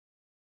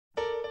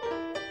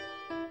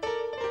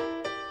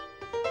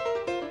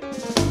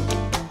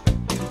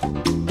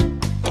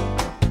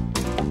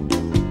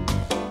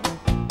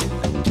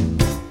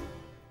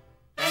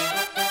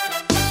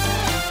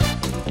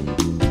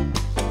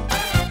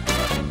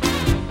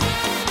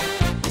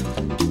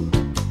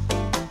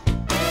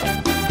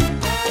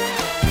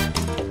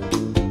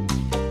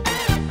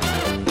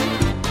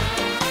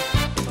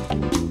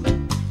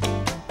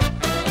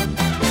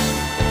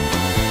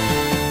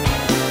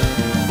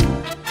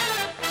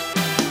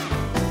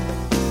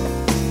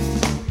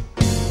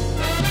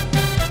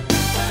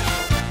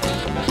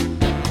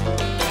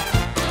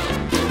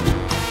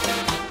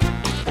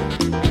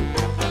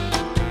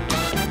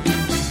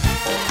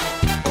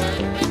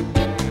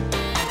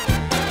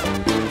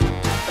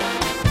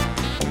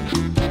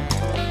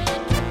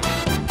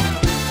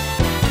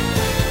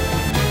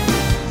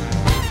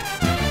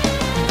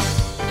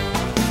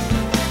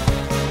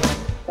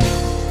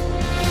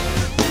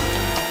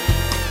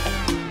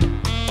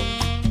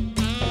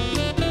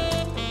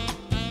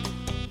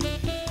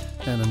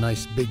And a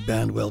nice big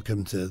band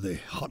welcome to the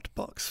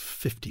Hotbox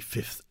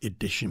 55th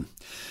edition.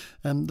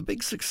 The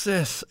big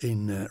success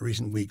in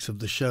recent weeks of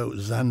the show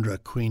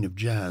Zandra Queen of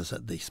Jazz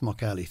at the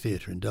Smock Alley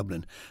Theatre in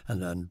Dublin,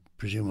 and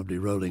presumably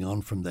rolling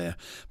on from there,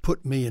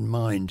 put me in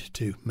mind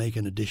to make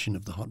an edition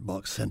of the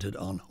Hotbox centred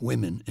on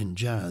women in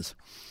jazz.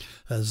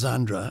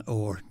 Zandra,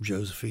 or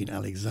Josephine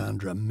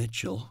Alexandra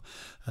Mitchell,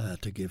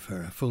 to give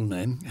her a full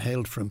name,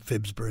 hailed from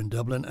Phibsborough in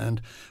Dublin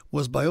and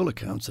was by all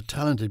accounts a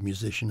talented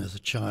musician as a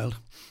child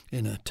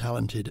in a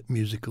talented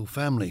musical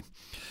family.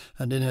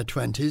 And in her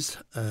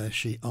 20s,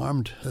 she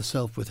armed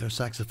herself with her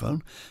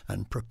saxophone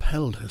and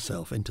propelled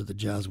herself into the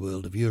jazz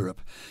world of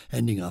Europe,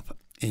 ending up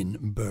in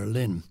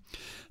Berlin.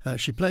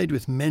 She played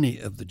with many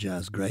of the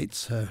jazz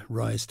greats, her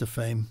rise to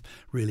fame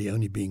really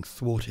only being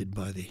thwarted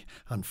by the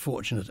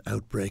unfortunate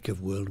outbreak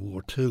of World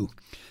War II,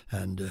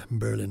 and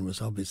Berlin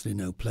was obviously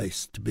no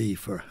place to be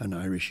for an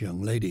Irish young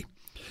lady.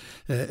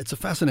 It's a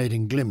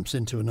fascinating glimpse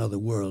into another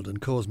world and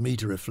caused me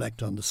to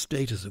reflect on the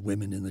status of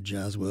women in the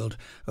jazz world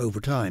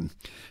over time.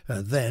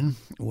 Then,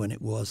 when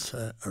it was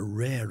a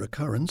rare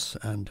occurrence,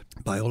 and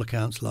by all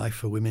accounts life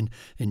for women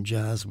in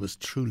jazz was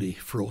truly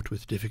fraught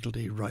with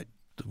difficulty, right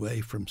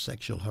away from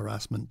sexual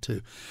harassment to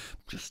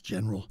just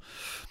general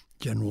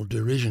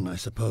derision, I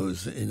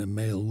suppose, in a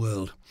male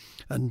world.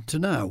 And to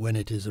now, when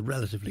it is a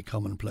relatively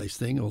commonplace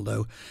thing,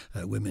 although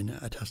women,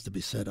 it has to be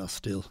said, are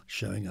still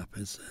showing up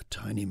as a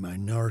tiny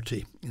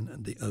minority in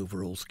the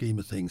overall scheme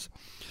of things.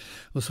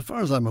 Well, so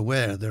far as I'm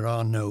aware, there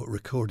are no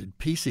recorded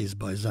pieces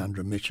by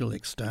Zandra Mitchell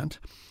extant.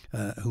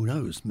 Who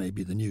knows,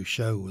 maybe the new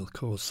show will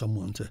cause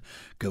someone to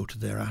go to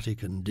their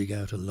attic and dig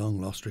out a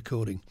long-lost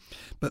recording.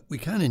 But we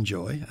can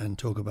enjoy and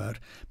talk about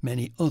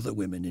many other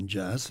women in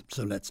jazz,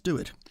 so let's do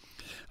it.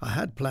 I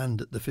had planned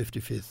that the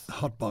 55th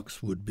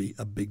Hotbox would be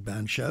a big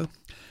band show,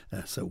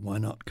 so why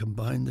not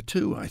combine the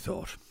two, I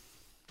thought.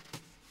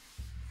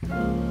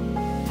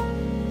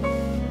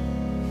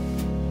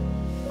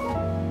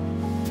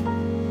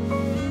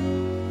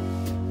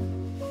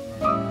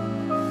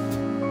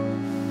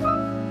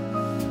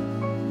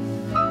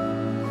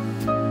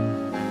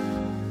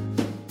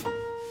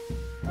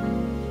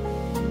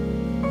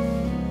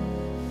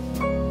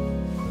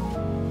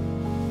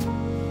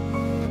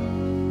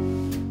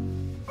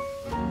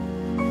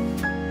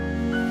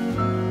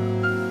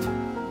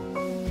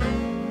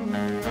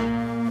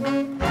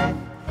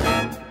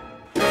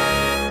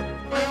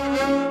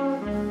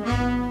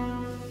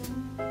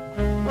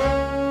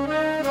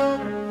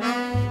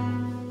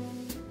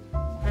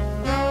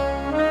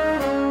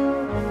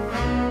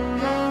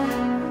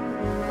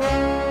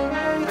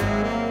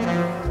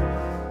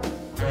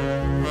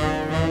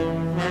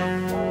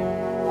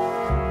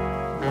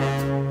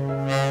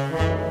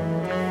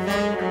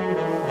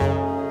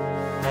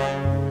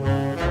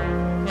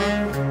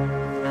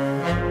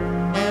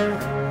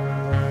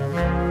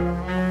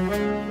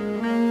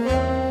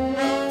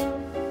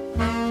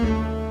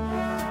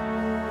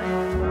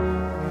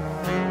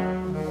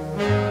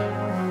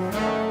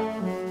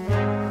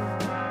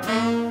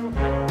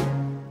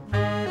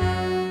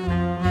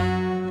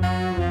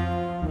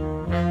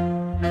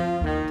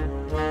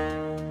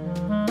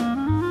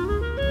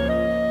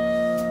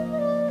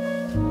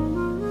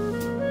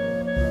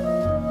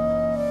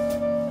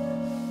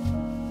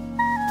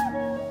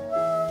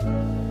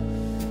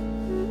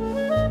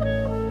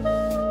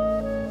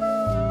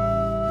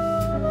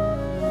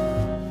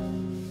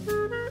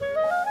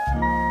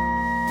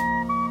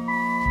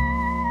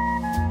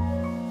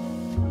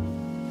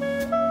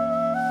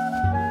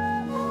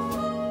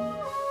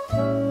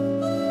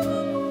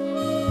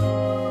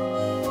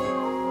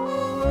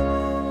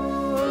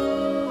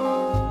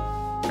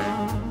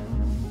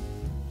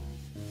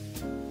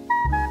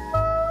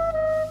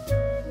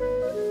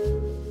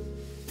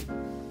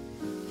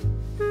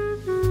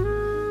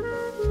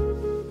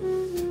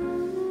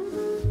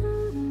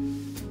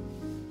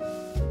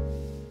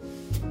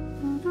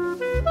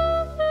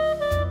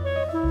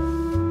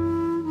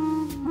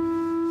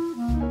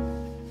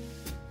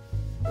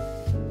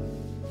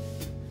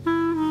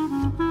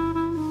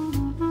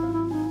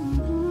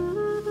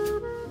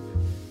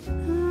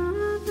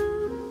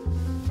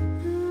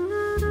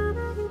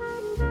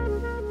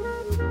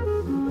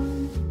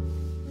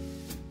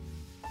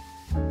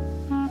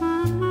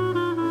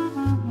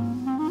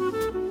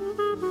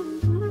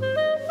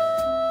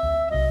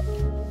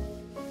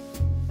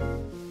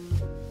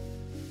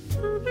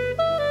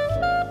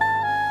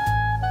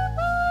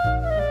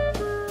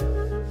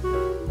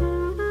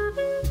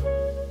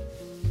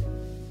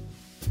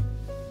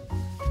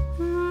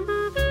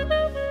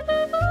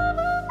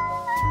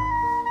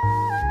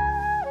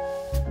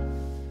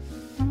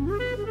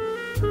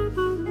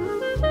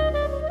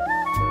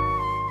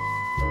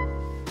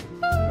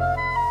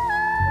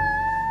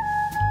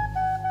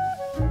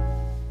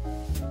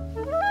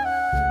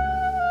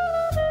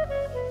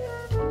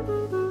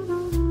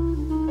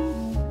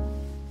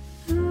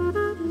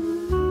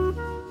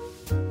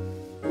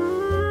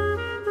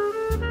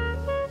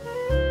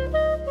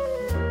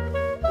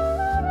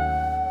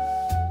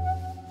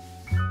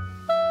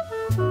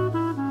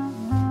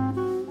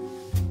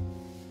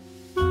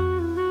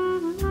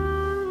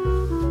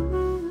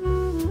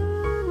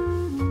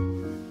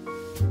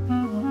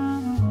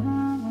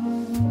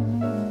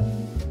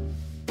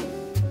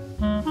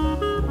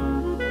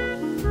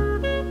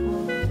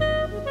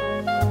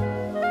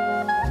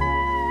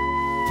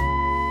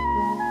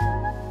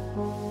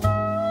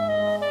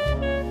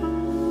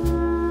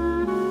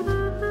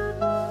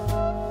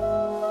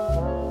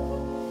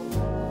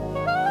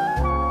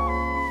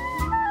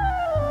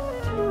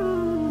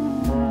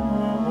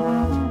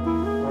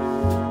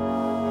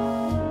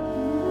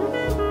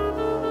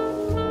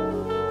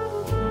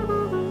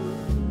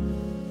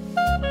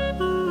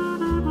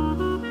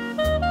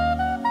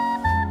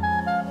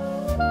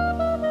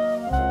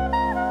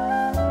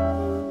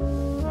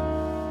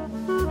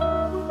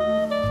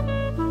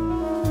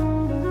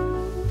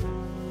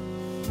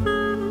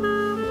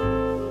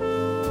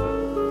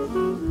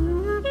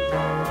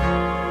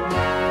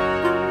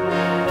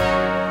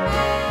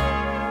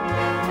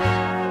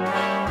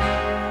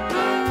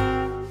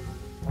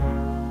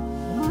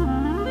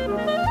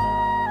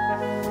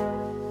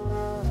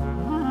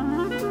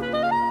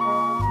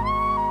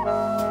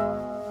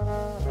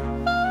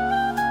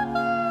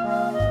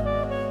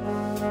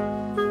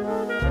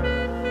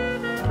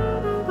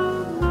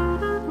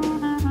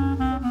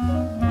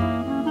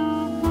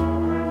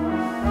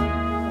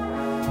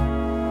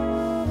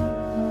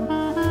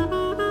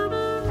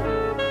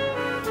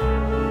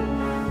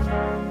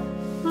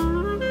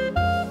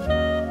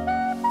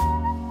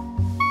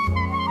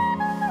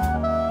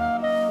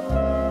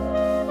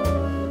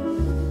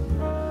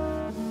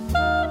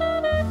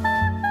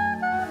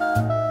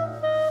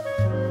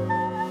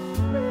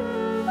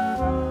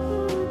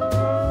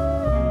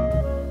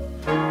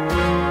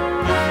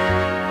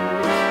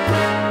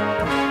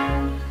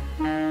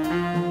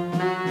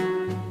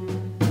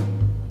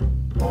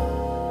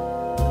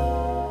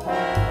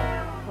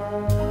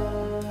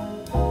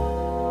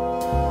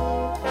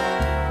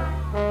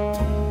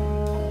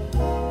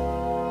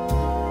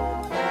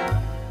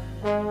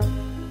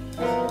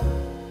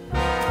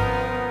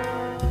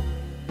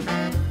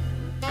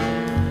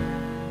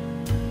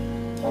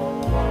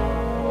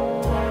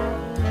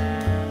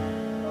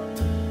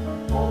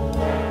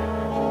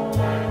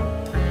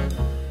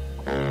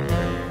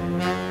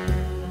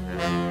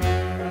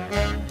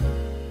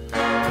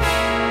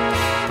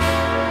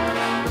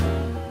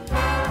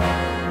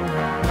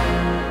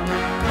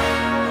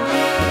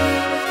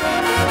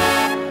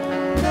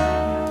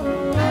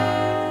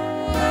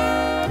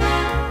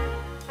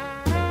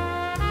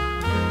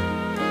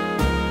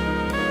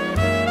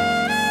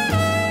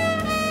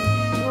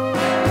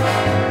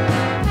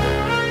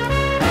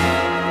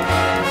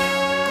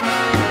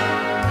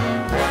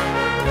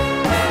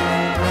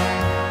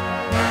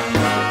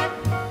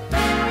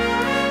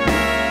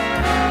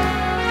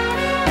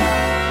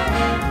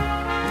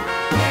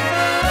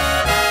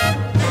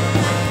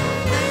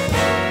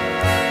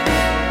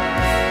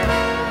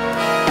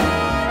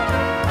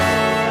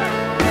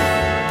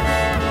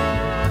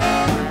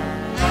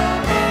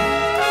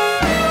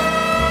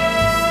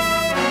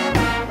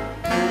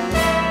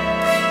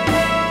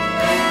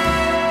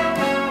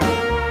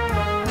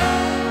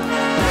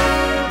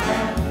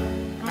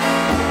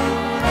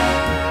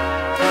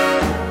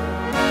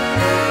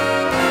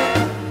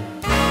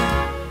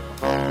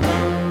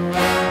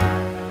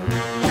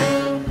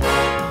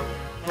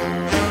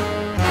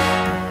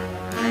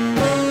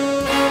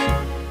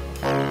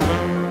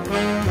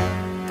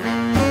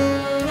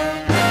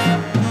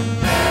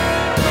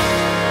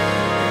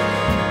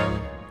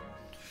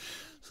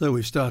 So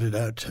we've started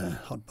out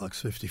Hotbox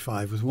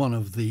 55 with one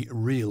of the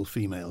real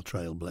female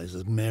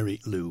trailblazers,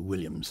 Mary Lou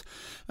Williams.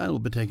 And we'll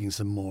be taking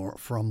some more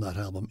from that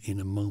album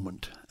in a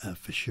moment,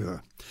 for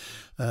sure.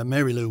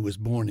 Mary Lou was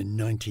born in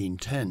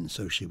 1910,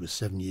 so she was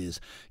 7 years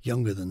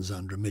younger than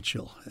Zandra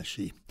Mitchell.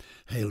 She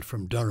hailed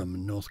from Durham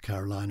in North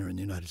Carolina in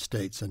the United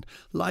States, and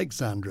like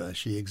Zandra,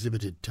 she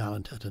exhibited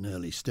talent at an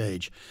early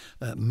stage,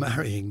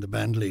 marrying the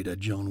bandleader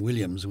John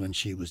Williams when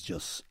she was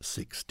just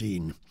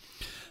 16.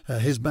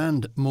 His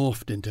band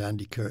morphed into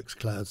Andy Kirk's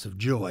Clouds of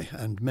Joy,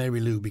 and Mary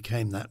Lou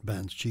became that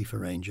band's chief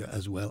arranger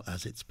as well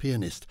as its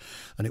pianist.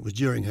 And it was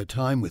during her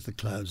time with the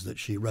Clouds that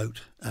she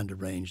wrote and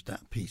arranged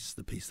that piece,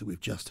 the piece that we've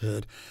just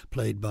heard,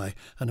 played by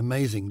an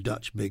amazing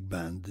Dutch big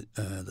band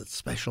that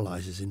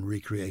specialises in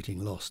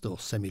recreating lost or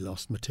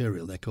semi-lost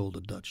material. They're called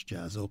the Dutch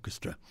Jazz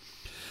Orchestra.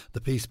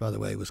 The piece, by the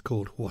way, was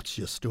called What's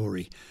Your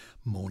Story?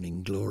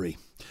 Morning Glory.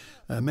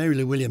 Mary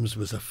Lou Williams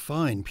was a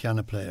fine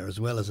piano player as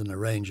well as an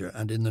arranger,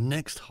 and in the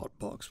next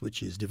Hotbox,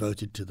 which is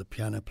devoted to the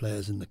piano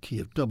players in the key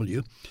of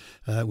W,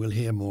 we'll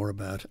hear more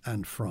about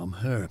and from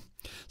her.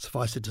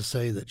 Suffice it to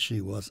say that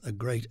she was a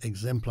great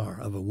exemplar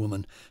of a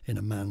woman in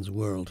a man's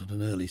world at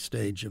an early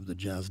stage of the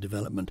jazz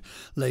development.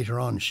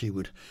 Later on, she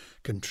would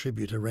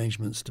contribute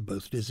arrangements to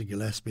both Dizzy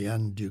Gillespie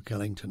and Duke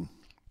Ellington.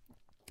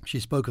 She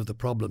spoke of the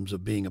problems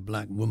of being a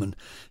black woman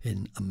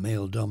in a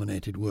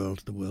male-dominated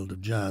world, the world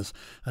of jazz,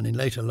 and in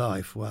later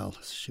life, while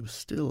she was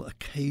still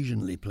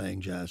occasionally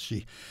playing jazz,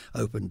 she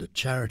opened a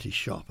charity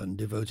shop and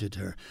devoted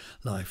her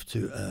life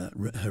to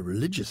her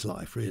religious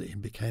life, really,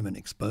 and became an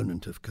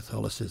exponent of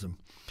Catholicism,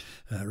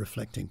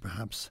 reflecting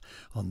perhaps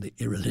on the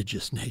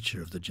irreligious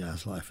nature of the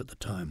jazz life at the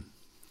time.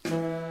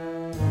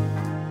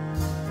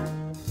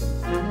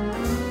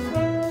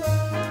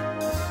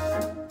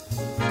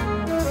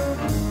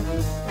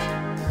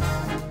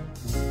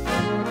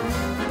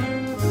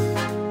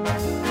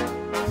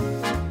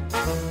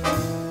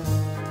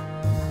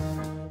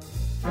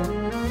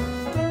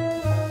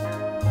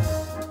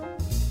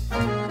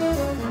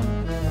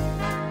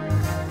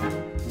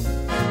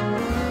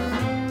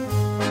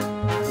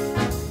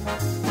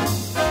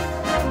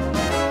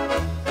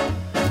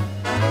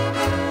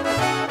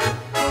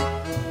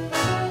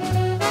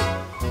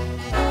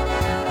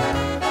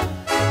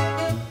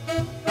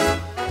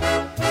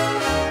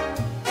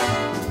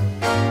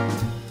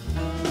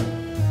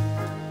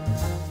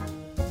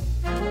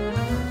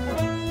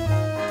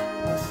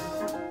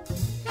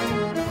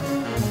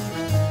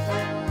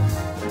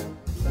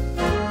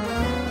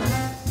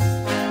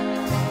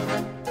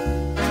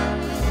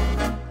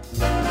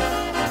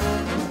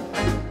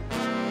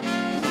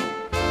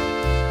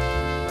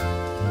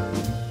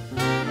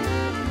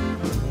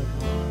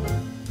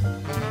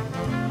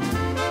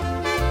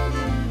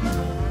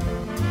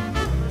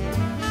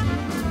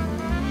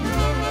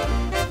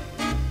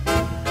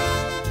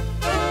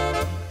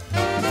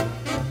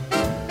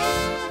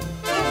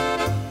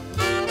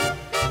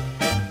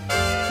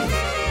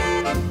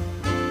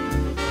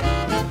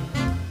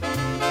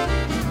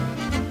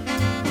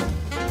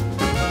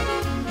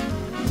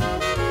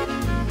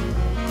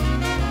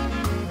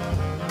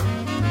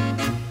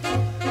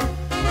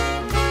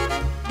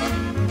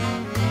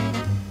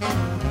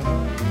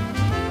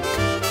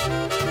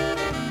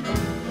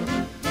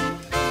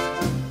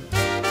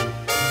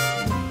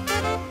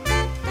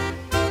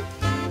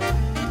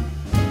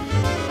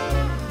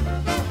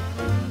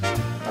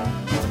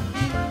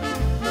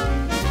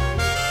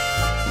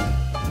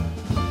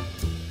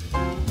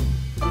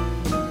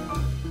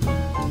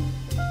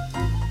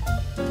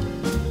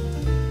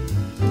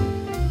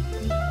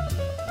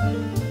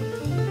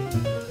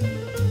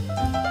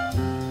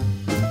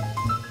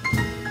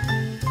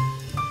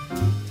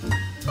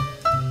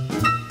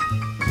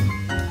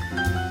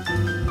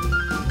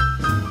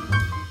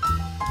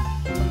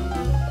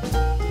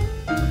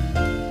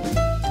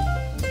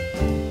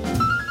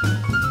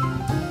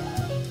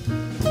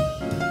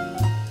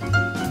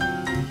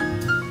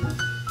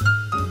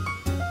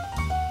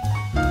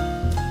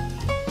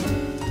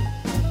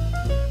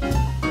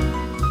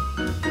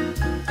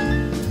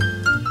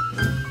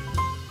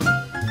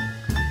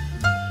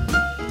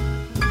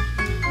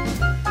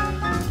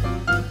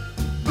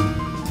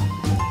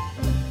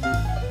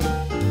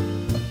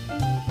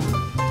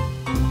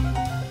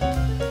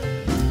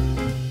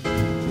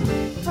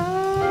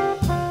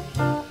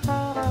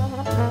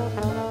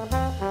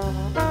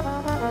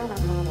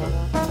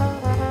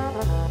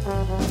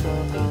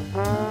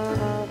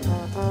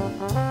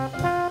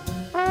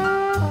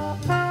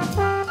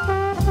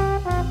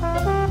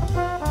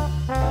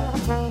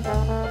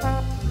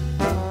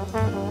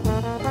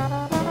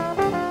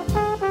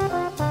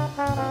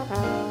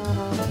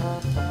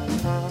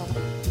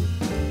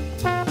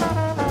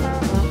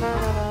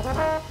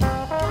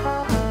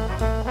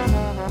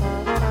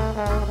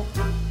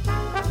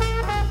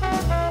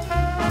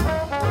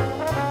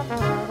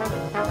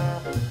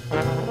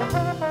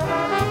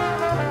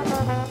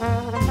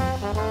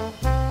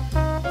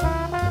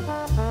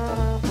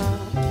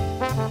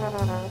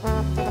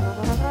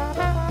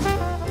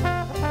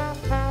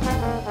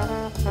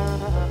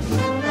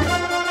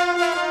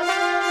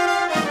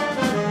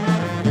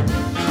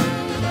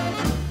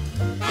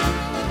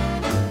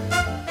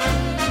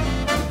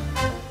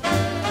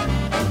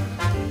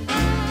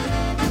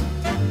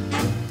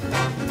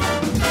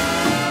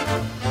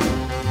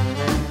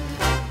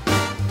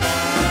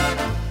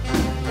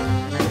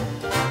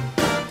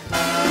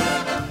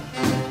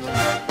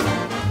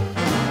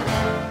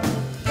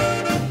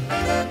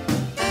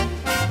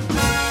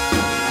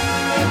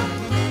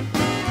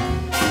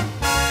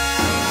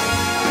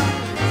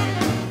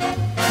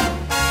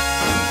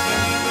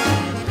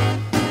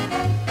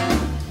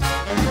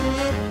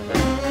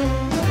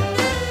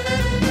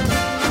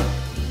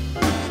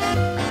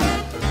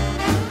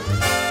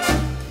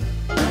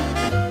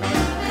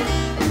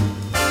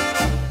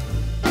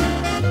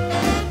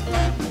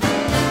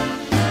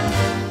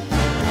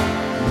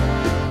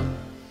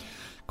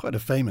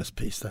 quite a famous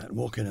piece, that,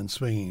 Walking and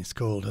Swinging. It's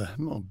called.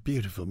 More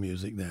beautiful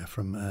music there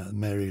from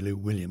Mary Lou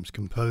Williams,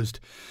 composed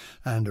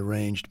and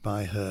arranged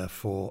by her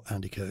for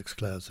Andy Kirk's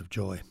Clouds of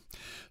Joy.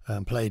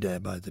 Played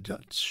there by the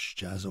Dutch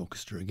Jazz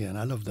Orchestra again.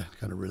 I love the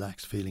kind of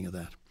relaxed feeling of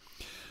that.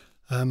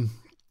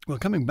 Well,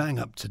 coming bang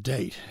up to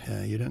date,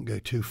 you don't go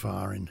too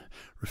far in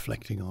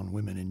reflecting on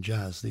women in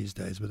jazz these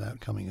days without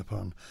coming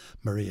upon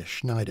Maria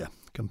Schneider,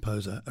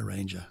 composer,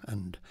 arranger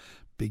and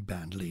big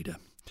band leader.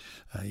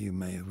 You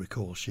may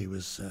recall she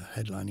was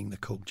headlining the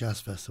Cork Jazz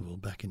Festival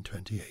back in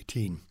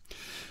 2018.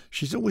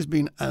 She's always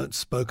been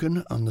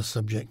outspoken on the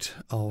subject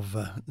of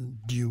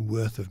due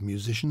worth of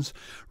musicians.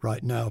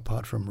 Right now,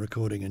 apart from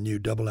recording a new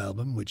double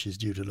album, which is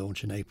due to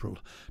launch in April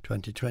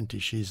 2020,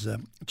 she's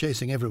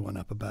chasing everyone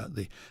up about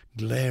the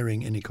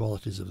glaring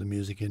inequalities of the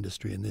music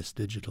industry in this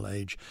digital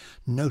age,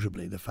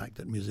 notably the fact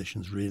that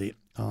musicians really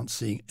aren't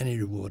seeing any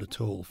reward at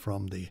all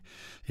from the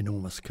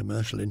enormous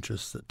commercial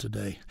interests that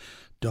today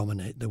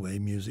dominate the way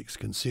music's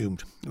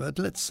consumed. But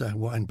let's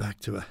wind back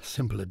to a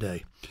simpler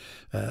day.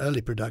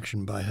 Early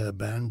production by her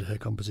band, her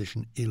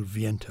composition Il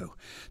Viento.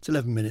 It's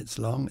 11 minutes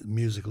long,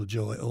 musical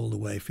joy all the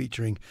way,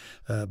 featuring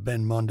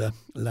Ben Monda,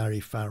 Larry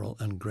Farrell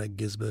and Greg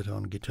Gisbert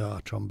on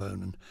guitar,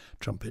 trombone and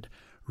trumpet,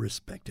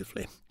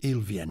 respectively.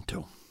 Il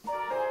Viento.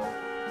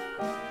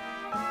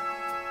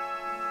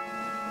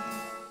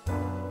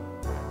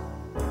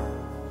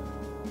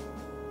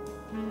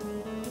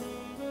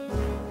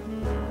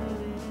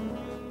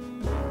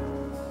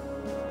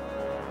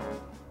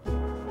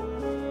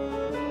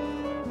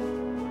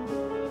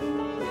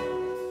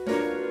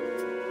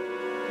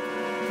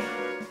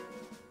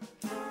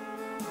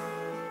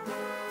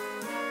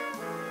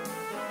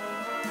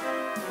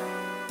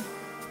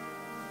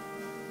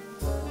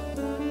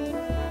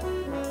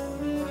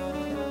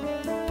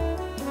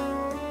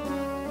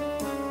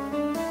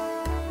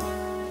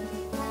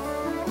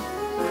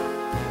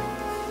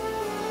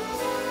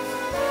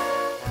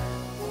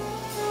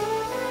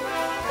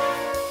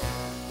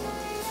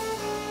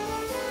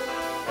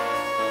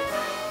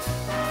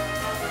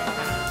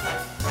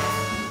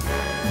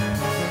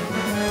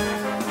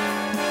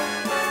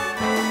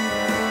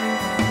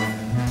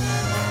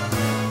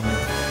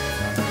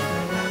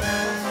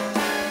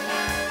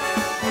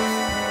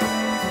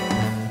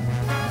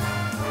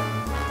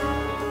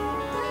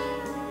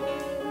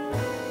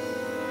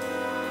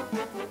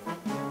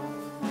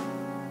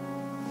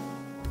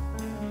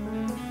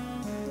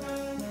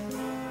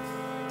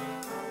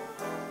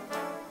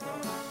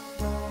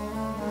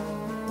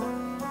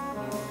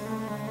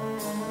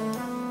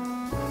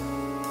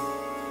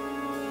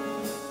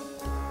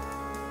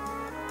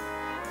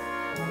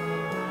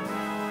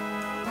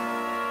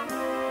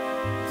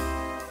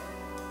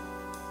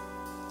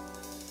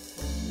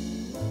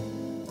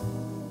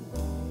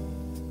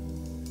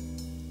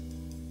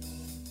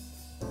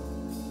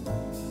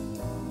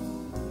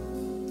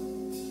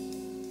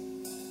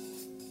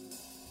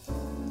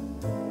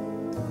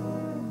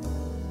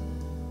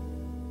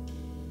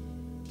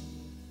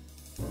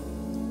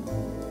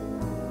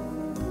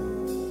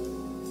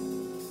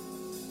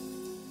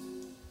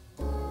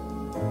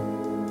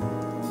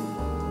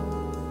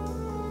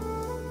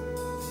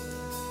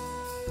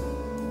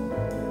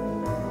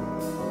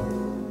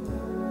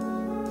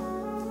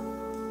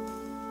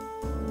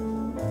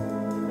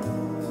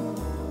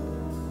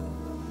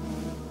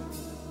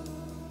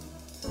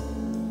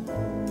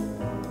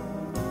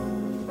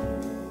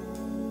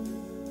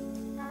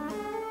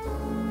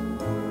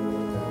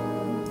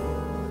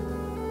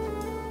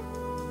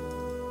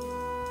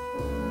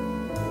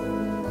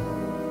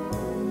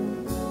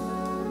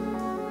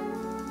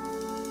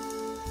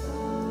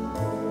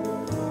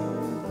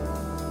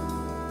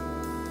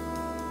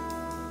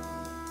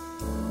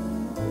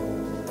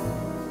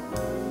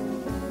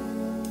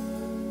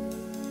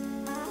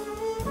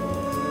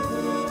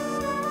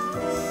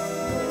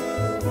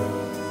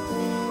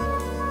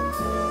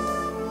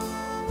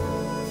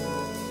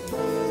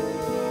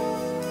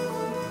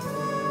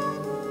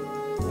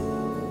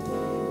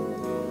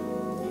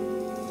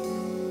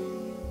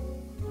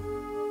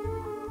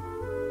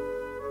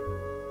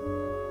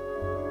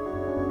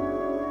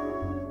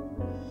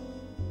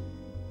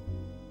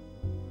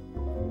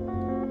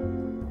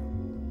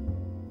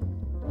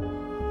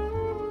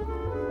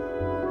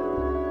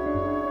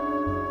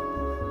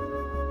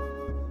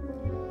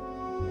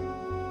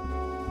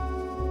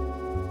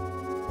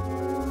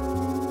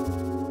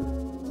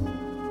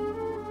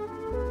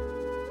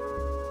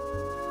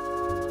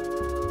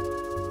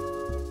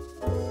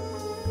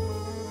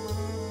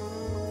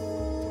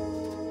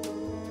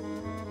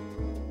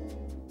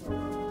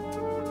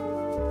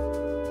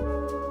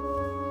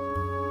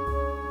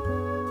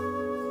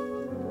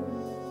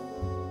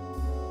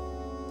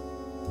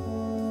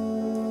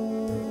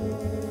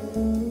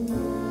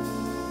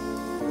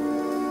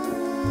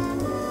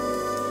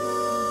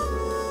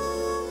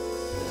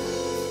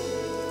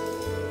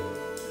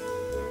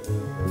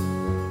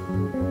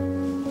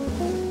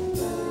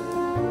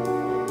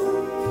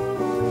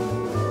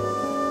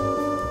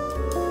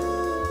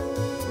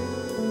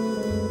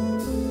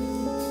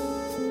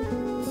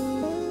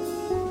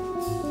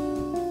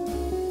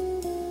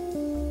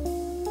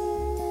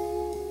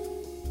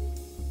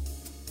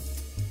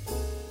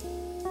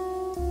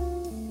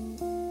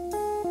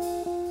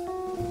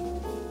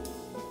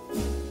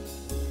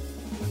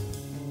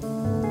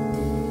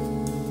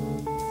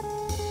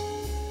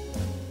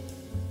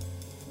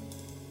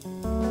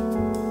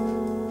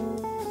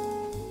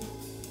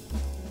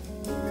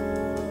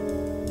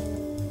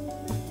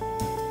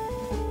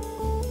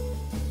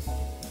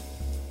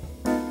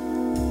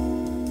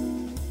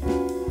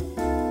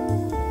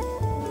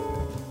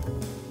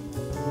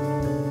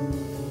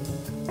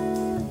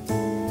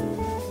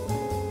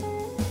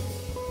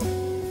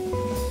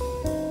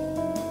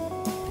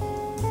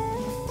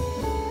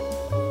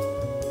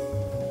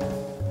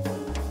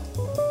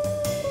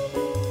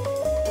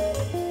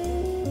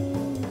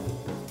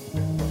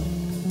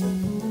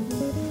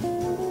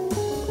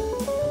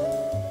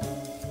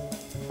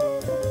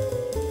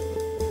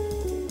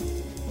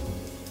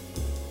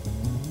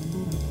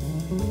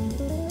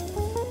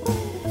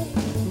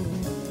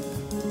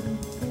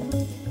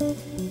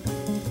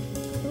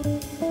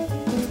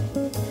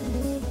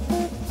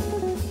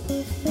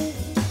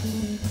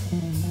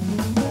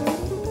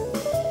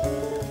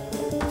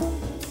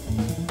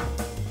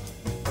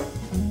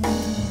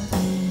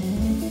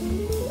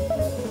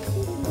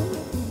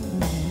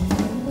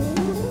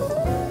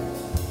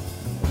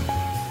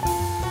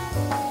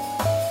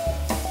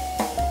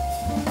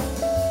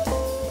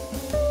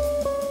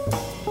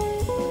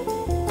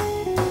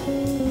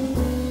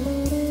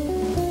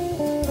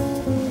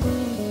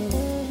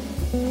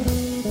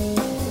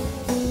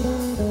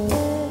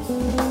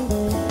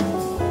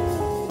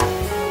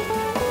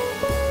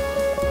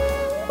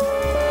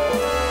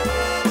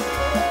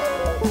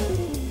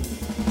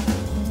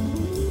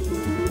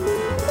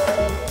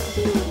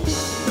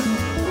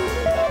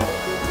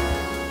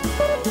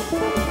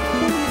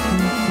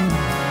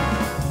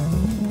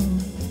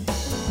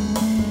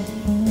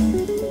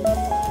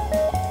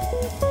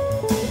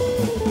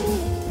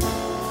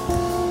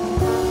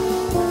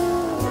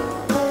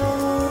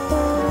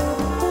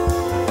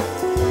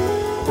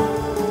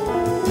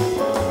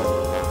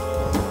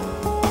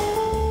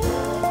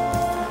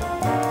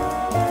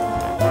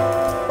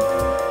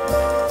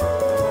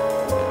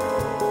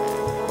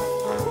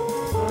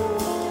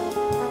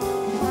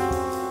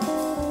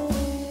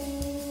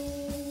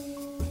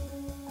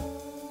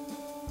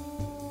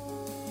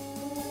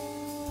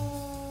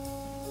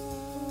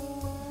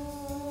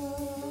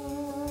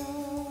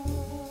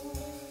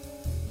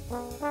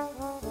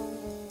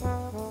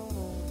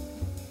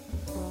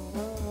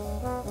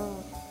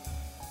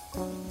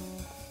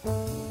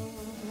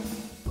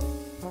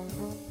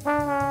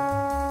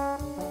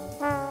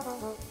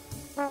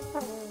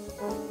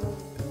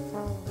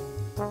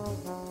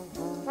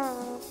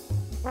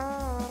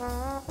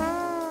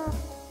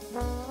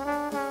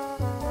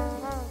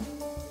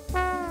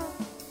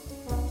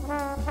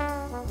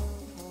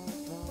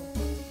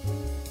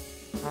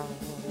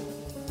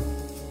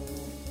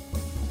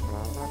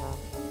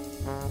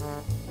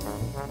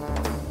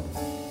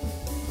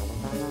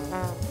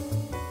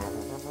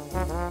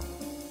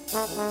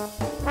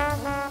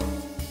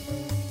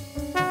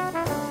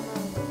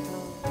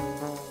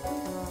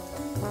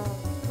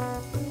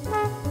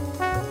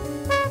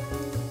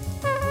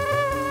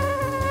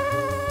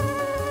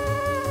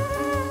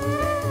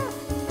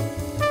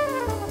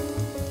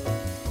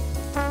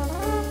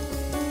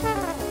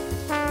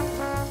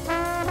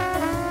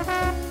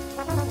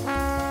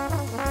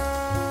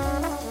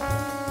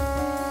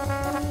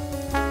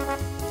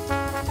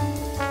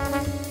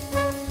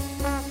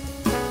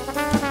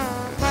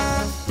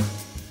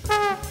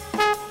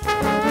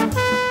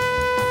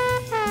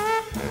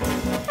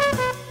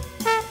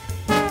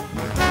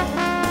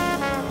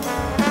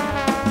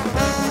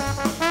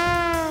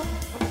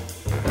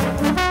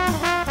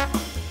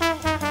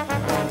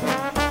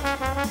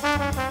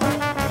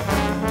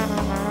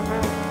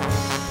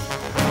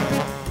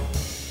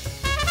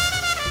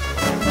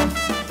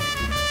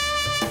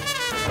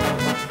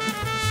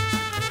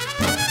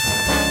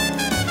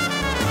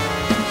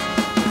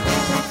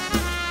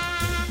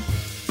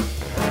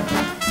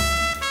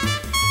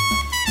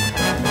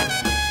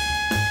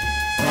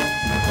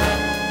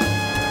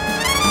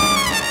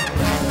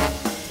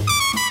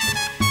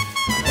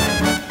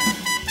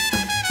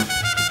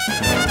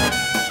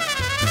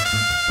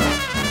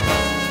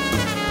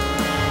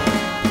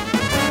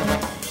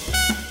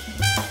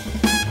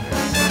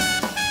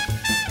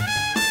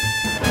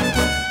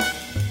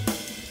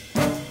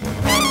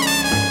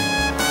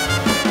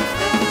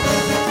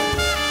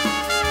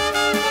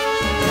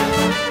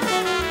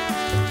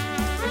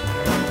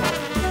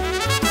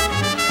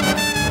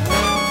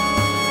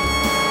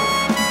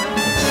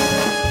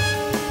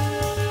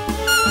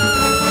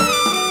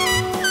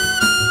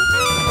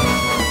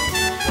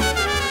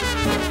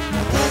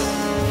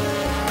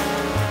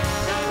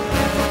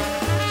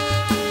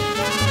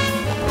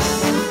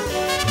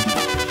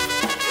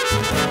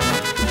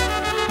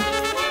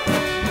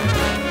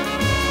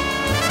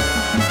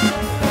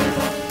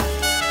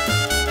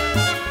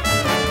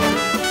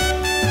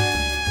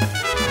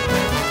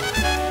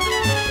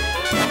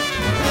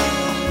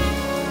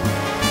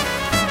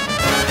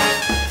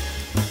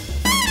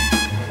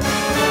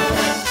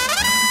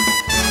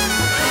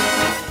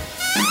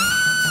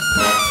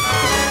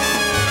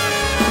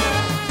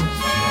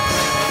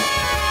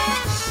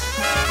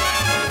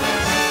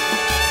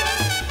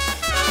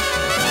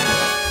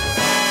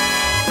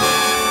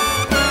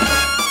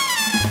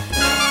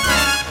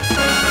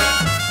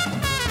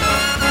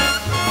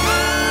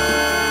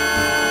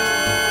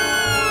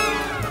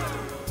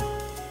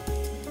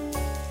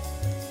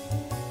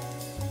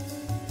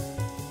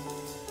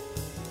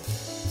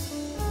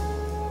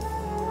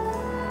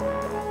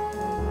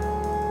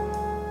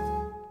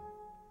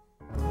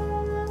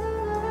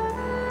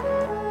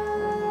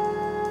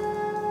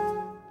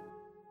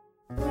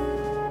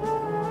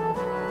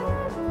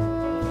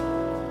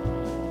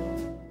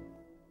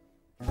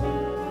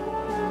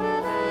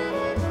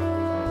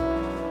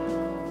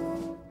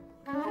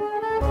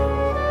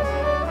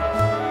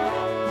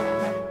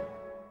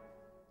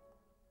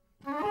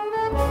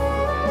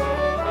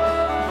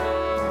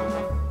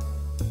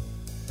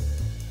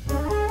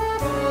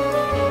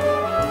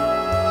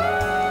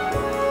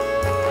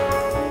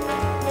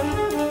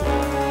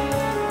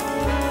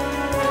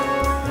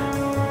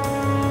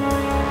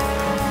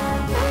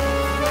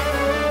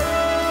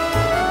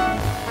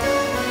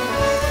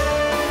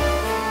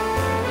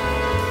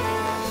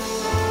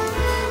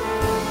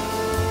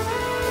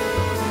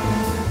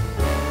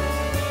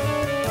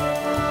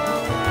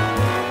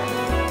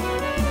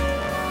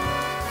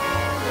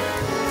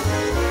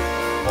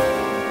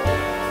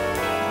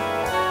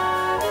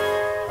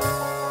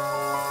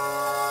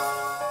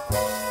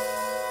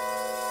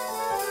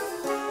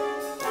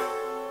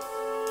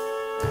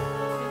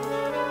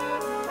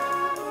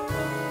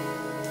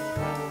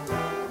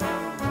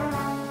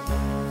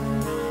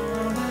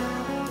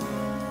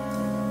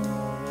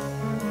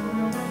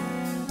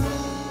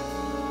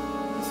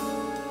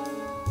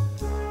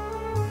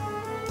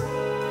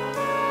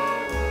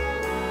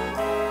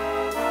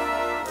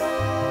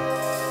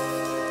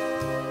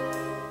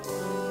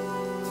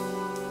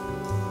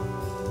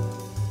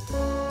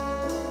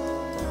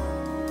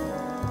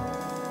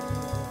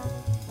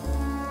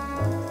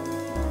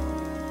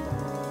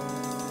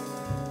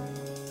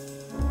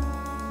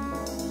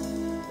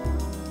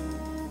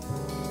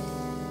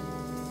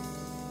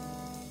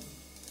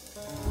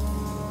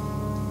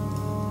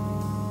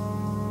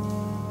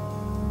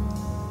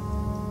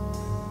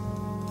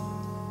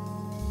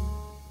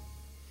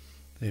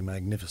 the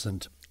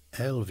magnificent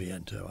El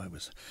Viento. I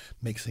was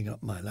mixing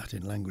up my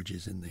Latin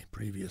languages in the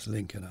previous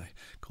link and I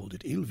called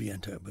it Il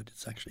Viento, but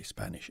it's actually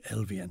Spanish,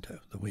 El Viento,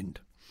 the wind.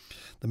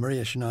 The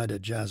Maria Schneider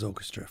Jazz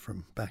Orchestra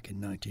from back in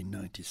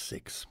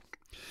 1996.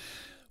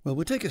 Well,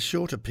 we'll take a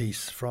shorter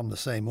piece from the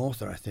same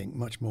author, I think,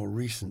 much more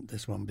recent,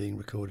 this one being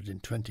recorded in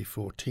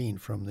 2014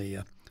 from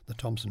the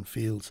Thompson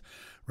Fields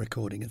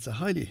recording. It's a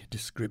highly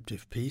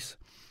descriptive piece,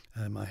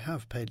 I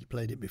have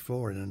played it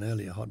before in an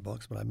earlier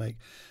Hotbox, but I make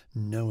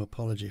no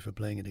apology for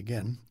playing it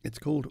again. It's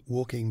called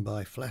Walking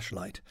by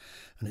Flashlight,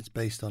 and it's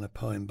based on a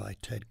poem by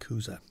Ted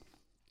Kuza.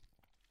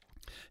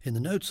 In the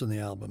notes on the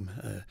album,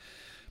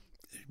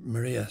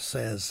 Maria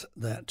says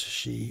that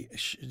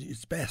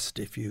it's best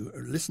if you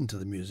listen to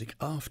the music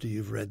after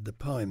you've read the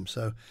poem.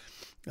 So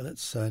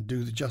let's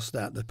do just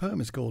that. The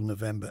poem is called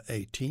November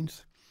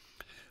 18th.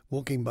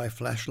 Walking by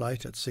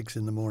flashlight at 6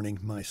 in the morning,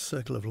 my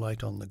circle of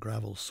light on the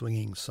gravel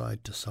swinging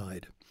side to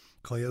side.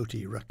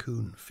 Coyote,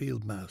 raccoon,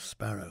 field mouse,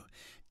 sparrow,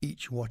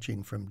 each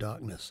watching from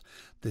darkness,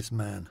 this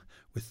man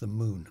with the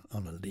moon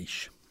on a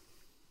leash.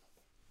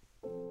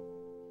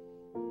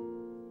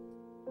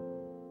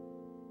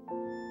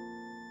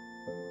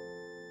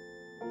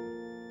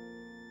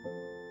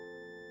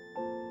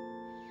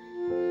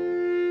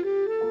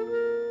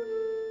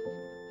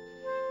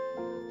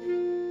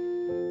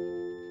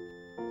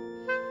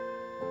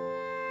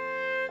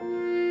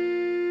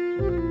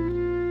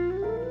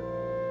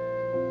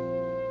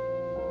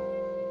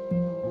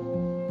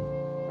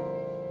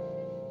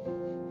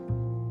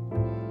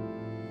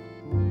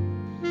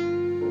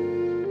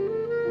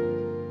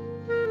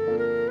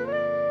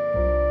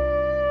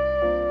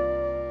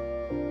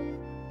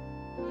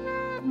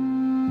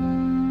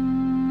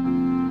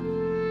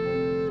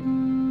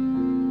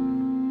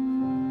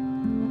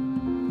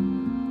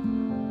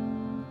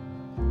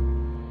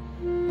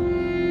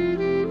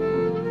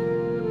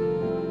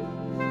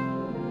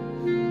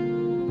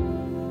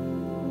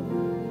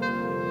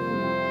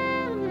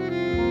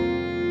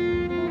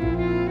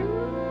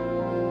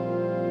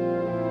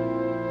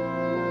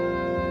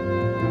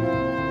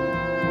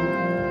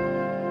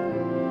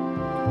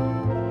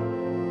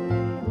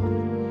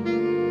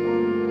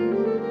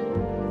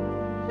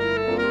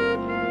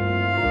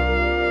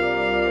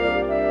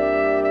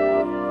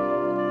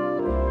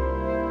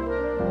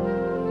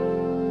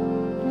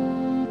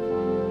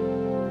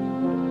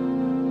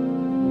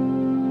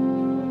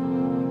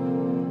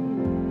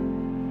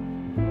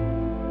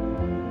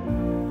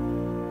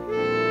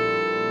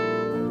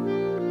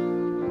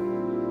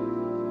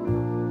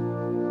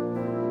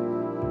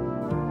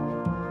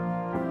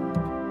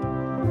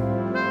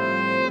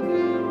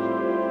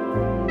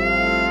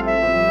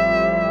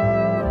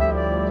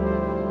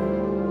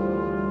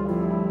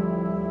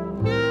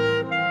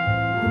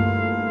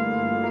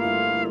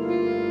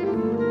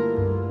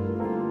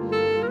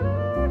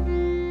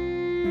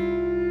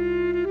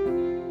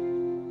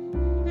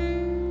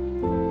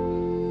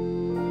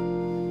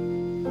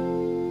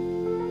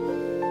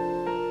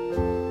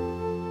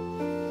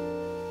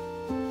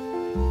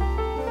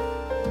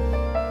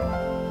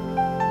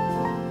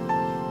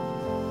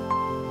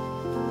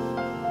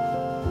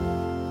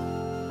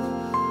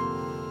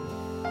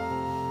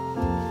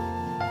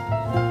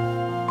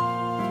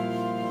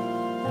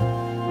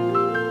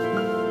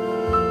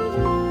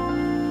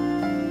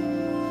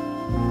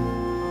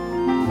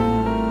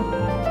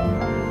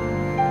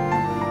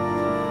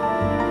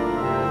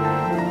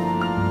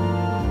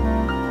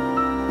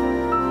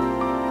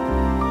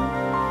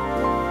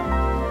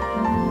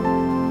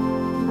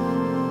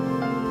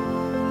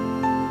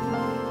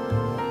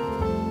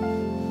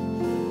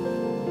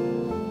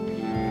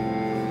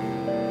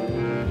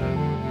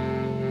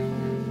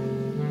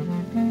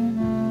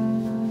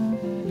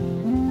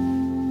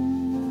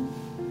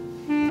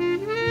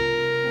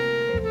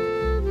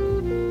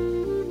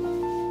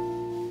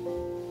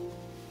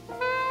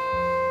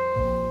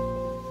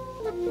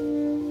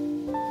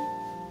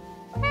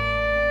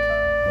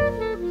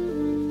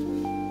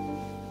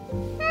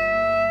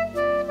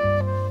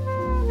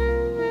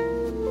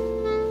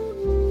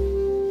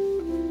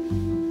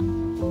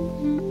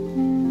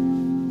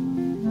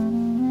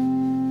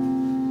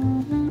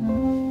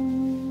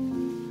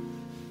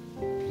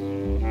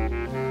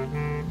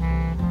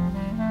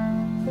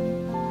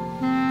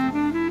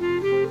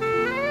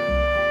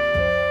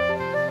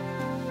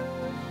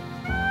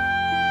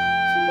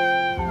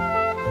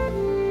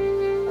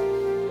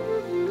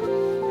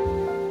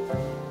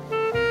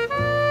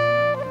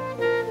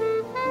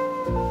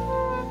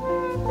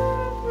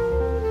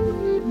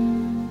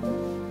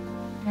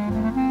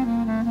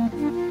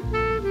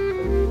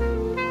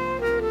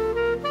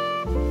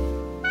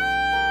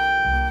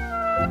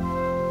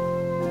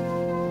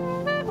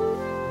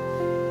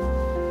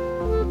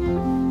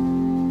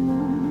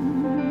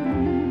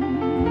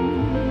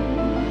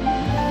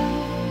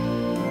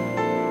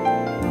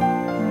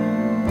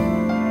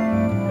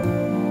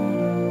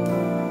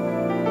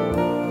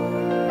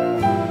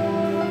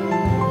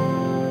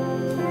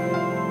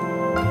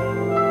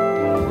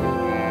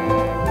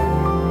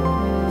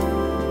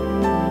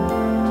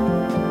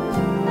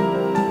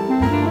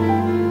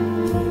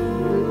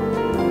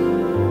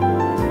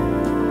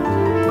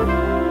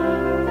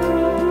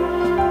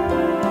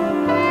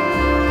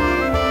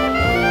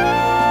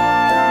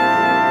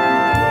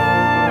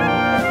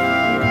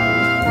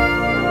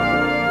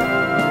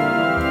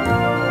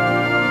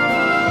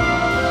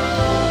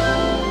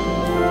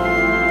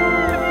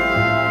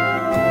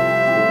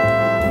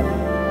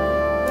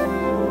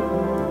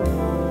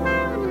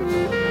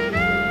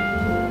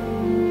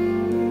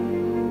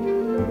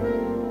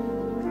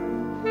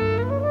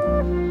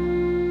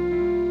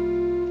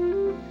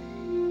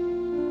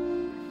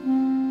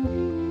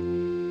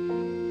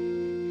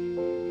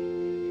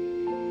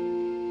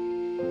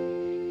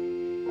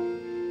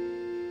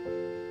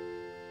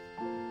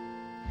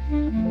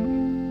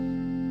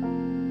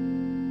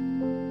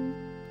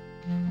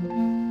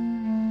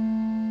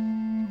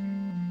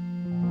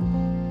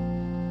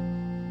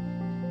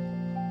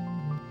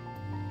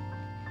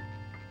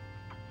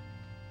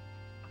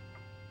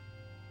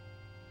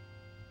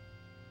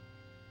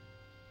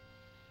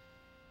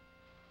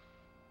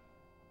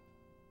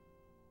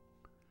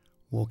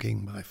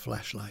 Walking by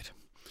Flashlight.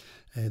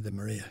 The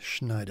Maria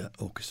Schneider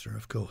Orchestra,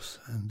 of course,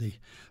 and the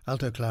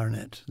alto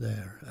clarinet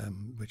there,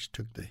 which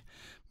took the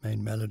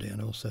main melody,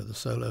 and also the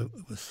solo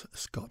was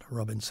Scott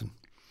Robinson.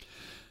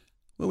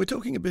 Well, we're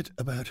talking a bit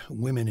about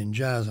women in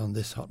jazz on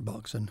this Hot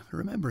Box, and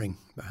remembering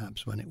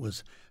perhaps when it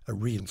was a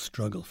real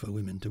struggle for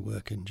women to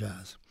work in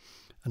jazz.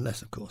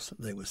 Unless, of course,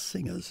 they were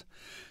singers,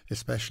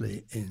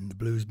 especially in the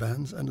blues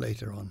bands and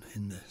later on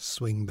in the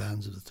swing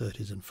bands of the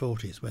 30s and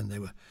 40s, when they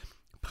were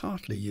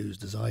partly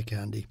used as eye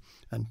candy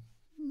and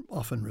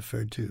often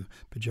referred to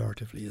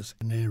pejoratively as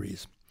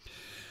canaries.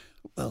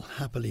 Well,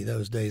 happily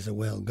those days are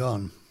well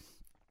gone.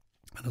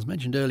 And as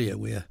mentioned earlier,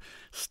 we're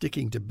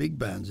sticking to big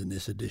bands in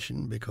this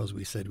edition because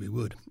we said we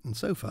would. And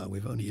so far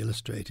we've only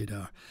illustrated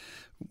our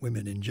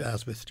women in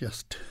jazz with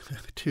just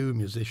two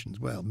musicians,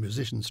 well,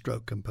 musicians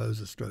stroke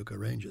composers stroke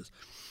arrangers,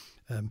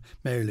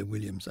 Mary Lou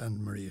Williams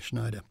and Maria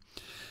Schneider.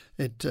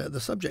 The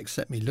subject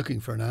set me looking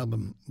for an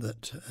album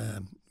that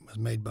was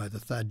made by the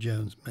Thad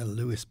Jones Mel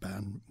Lewis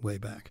band way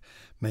back,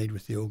 made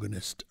with the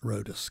organist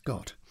Rhoda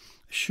Scott.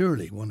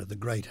 Surely one of the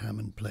great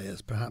Hammond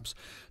players, perhaps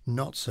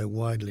not so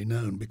widely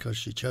known because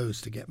she chose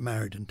to get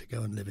married and to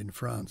go and live in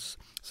France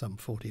some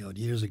 40-odd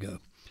years ago.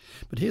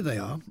 But here they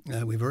are.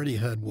 We've already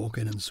heard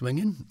Walkin' and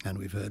Swingin', and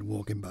we've heard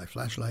Walkin' by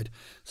Flashlight,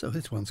 so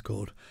this one's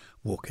called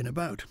Walkin'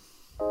 About.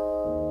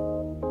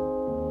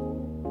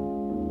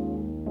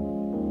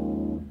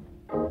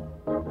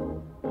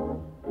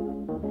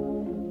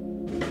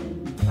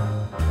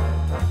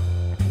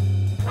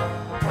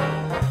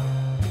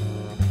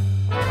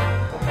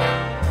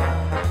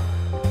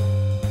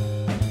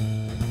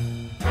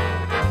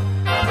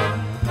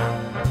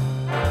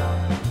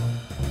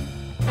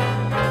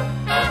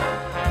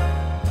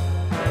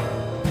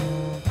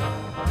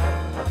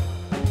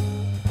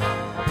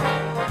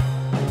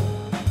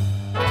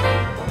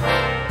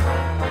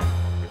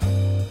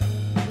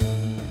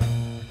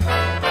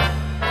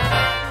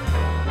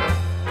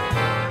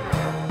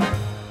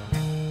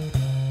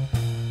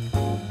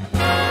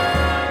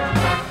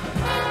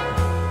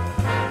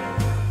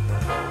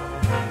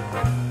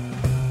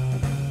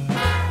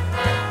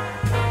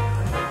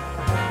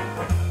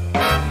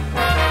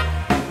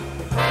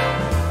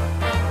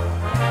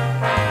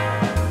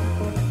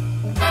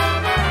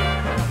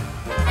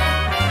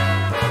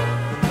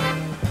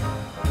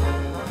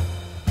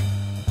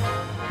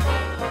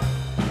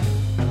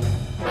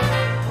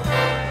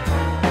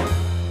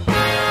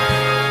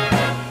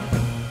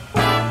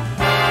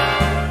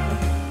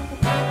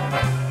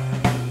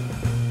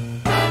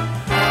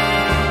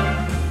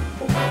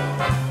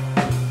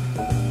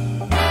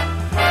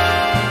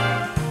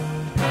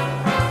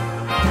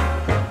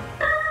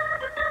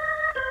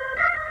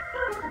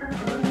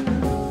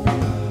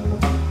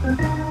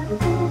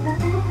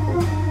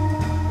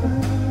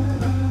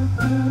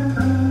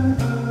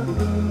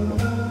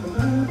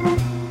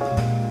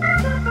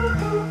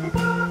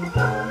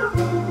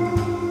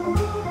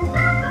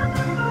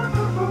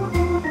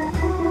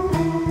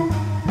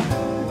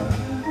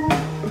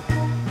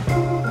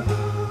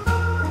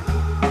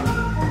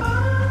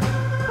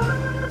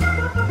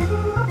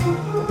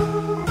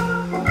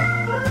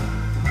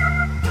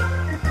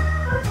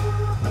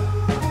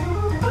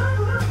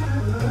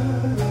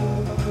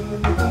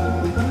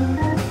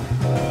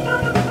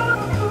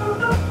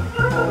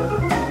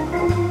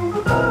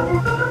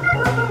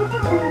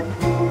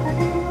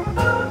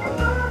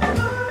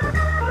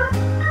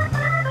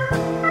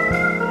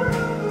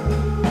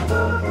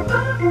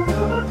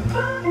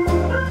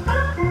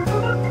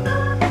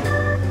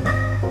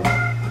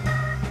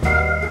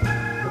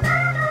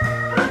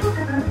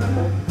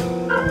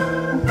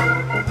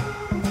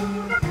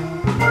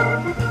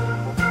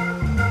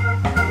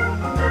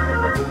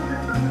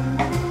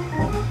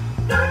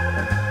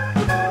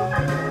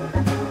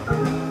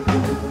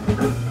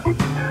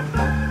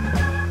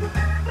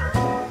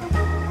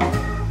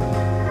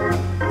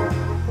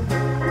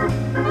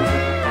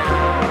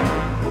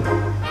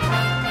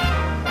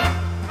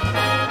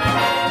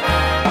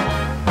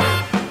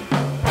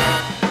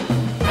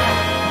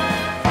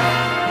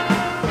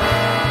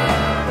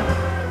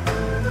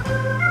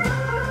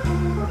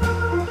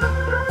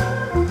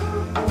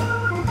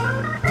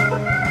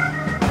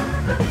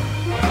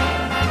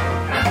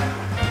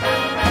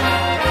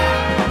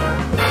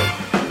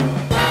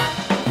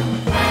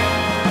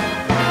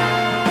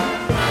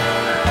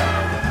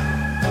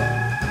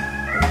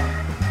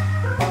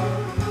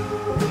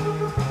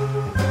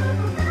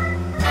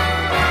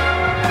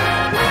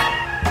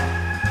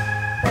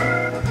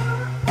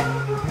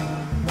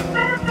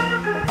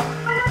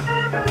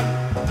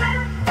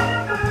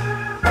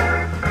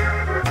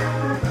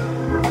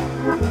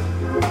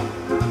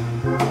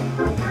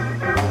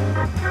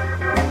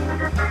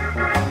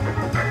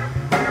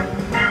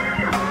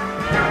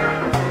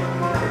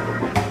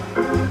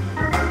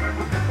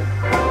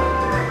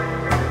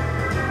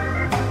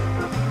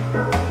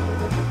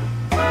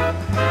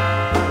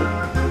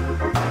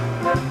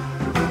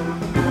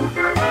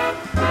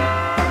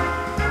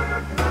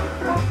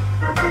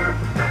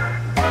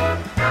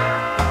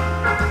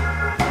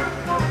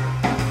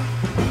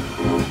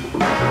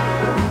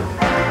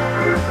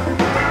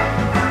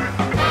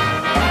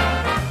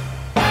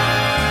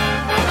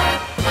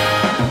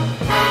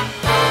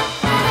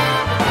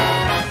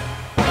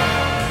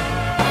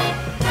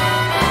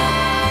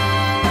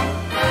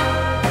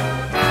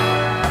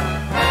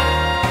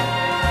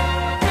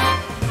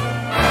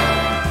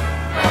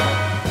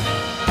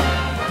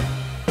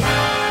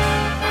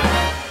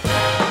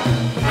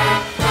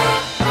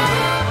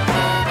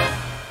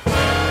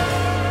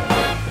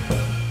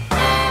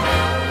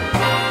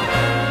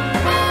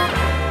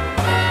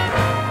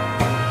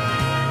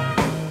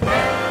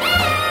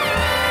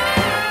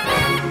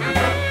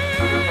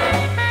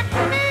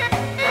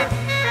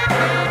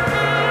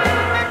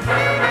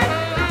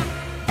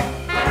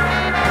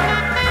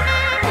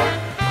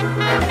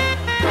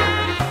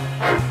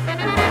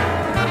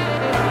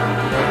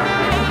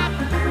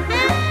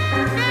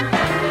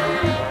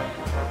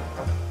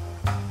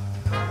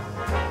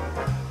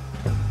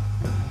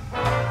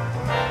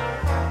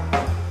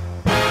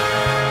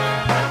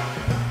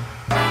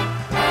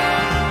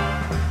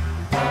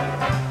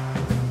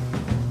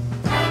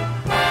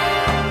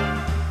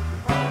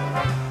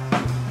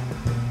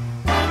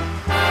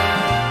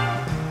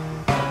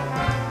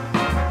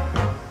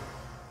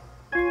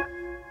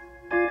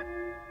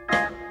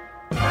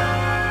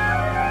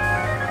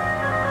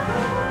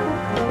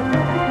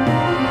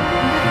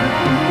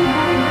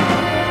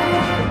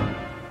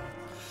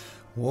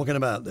 Walking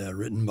About there,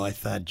 written by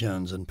Thad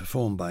Jones and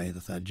performed by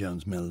the Thad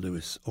Jones Mel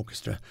Lewis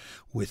Orchestra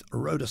with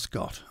Rhoda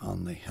Scott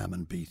on the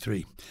Hammond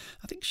B3.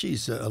 I think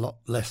she's a lot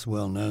less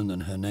well known than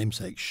her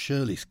namesake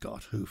Shirley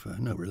Scott, who, for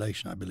no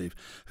relation I believe,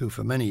 who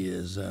for many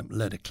years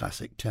led a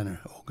classic tenor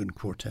organ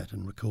quartet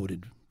and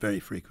recorded very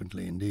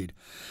frequently indeed.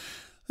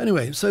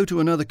 Anyway, so to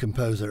another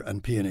composer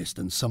and pianist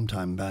and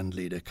sometime band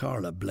leader,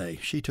 Carla Bley.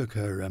 She took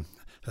her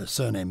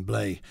surname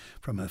Bley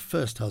from her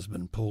first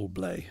husband, Paul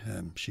Bley.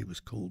 She was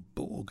called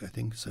Borg, I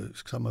think, so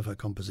some of her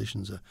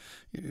compositions are,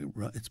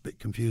 it's a bit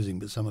confusing,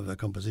 but some of her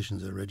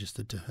compositions are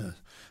registered to her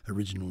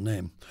original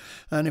name.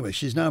 Anyway,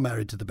 she's now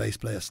married to the bass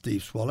player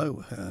Steve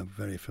Swallow, a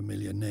very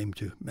familiar name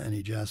to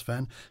any jazz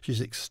fan. She's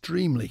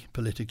extremely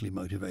politically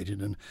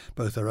motivated, and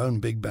both her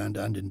own big band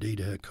and indeed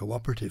her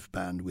cooperative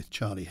band with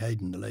Charlie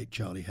Hayden, the late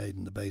Charlie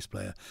Hayden, the bass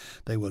player,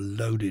 they were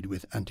loaded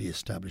with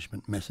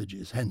anti-establishment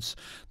messages, hence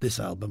this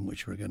album,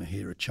 which we're going to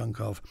hear a chunk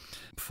of.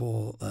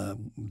 For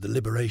the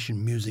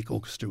Liberation Music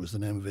Orchestra was the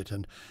name of it,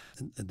 and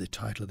the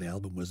title of the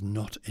album was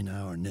Not in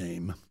Our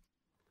Name.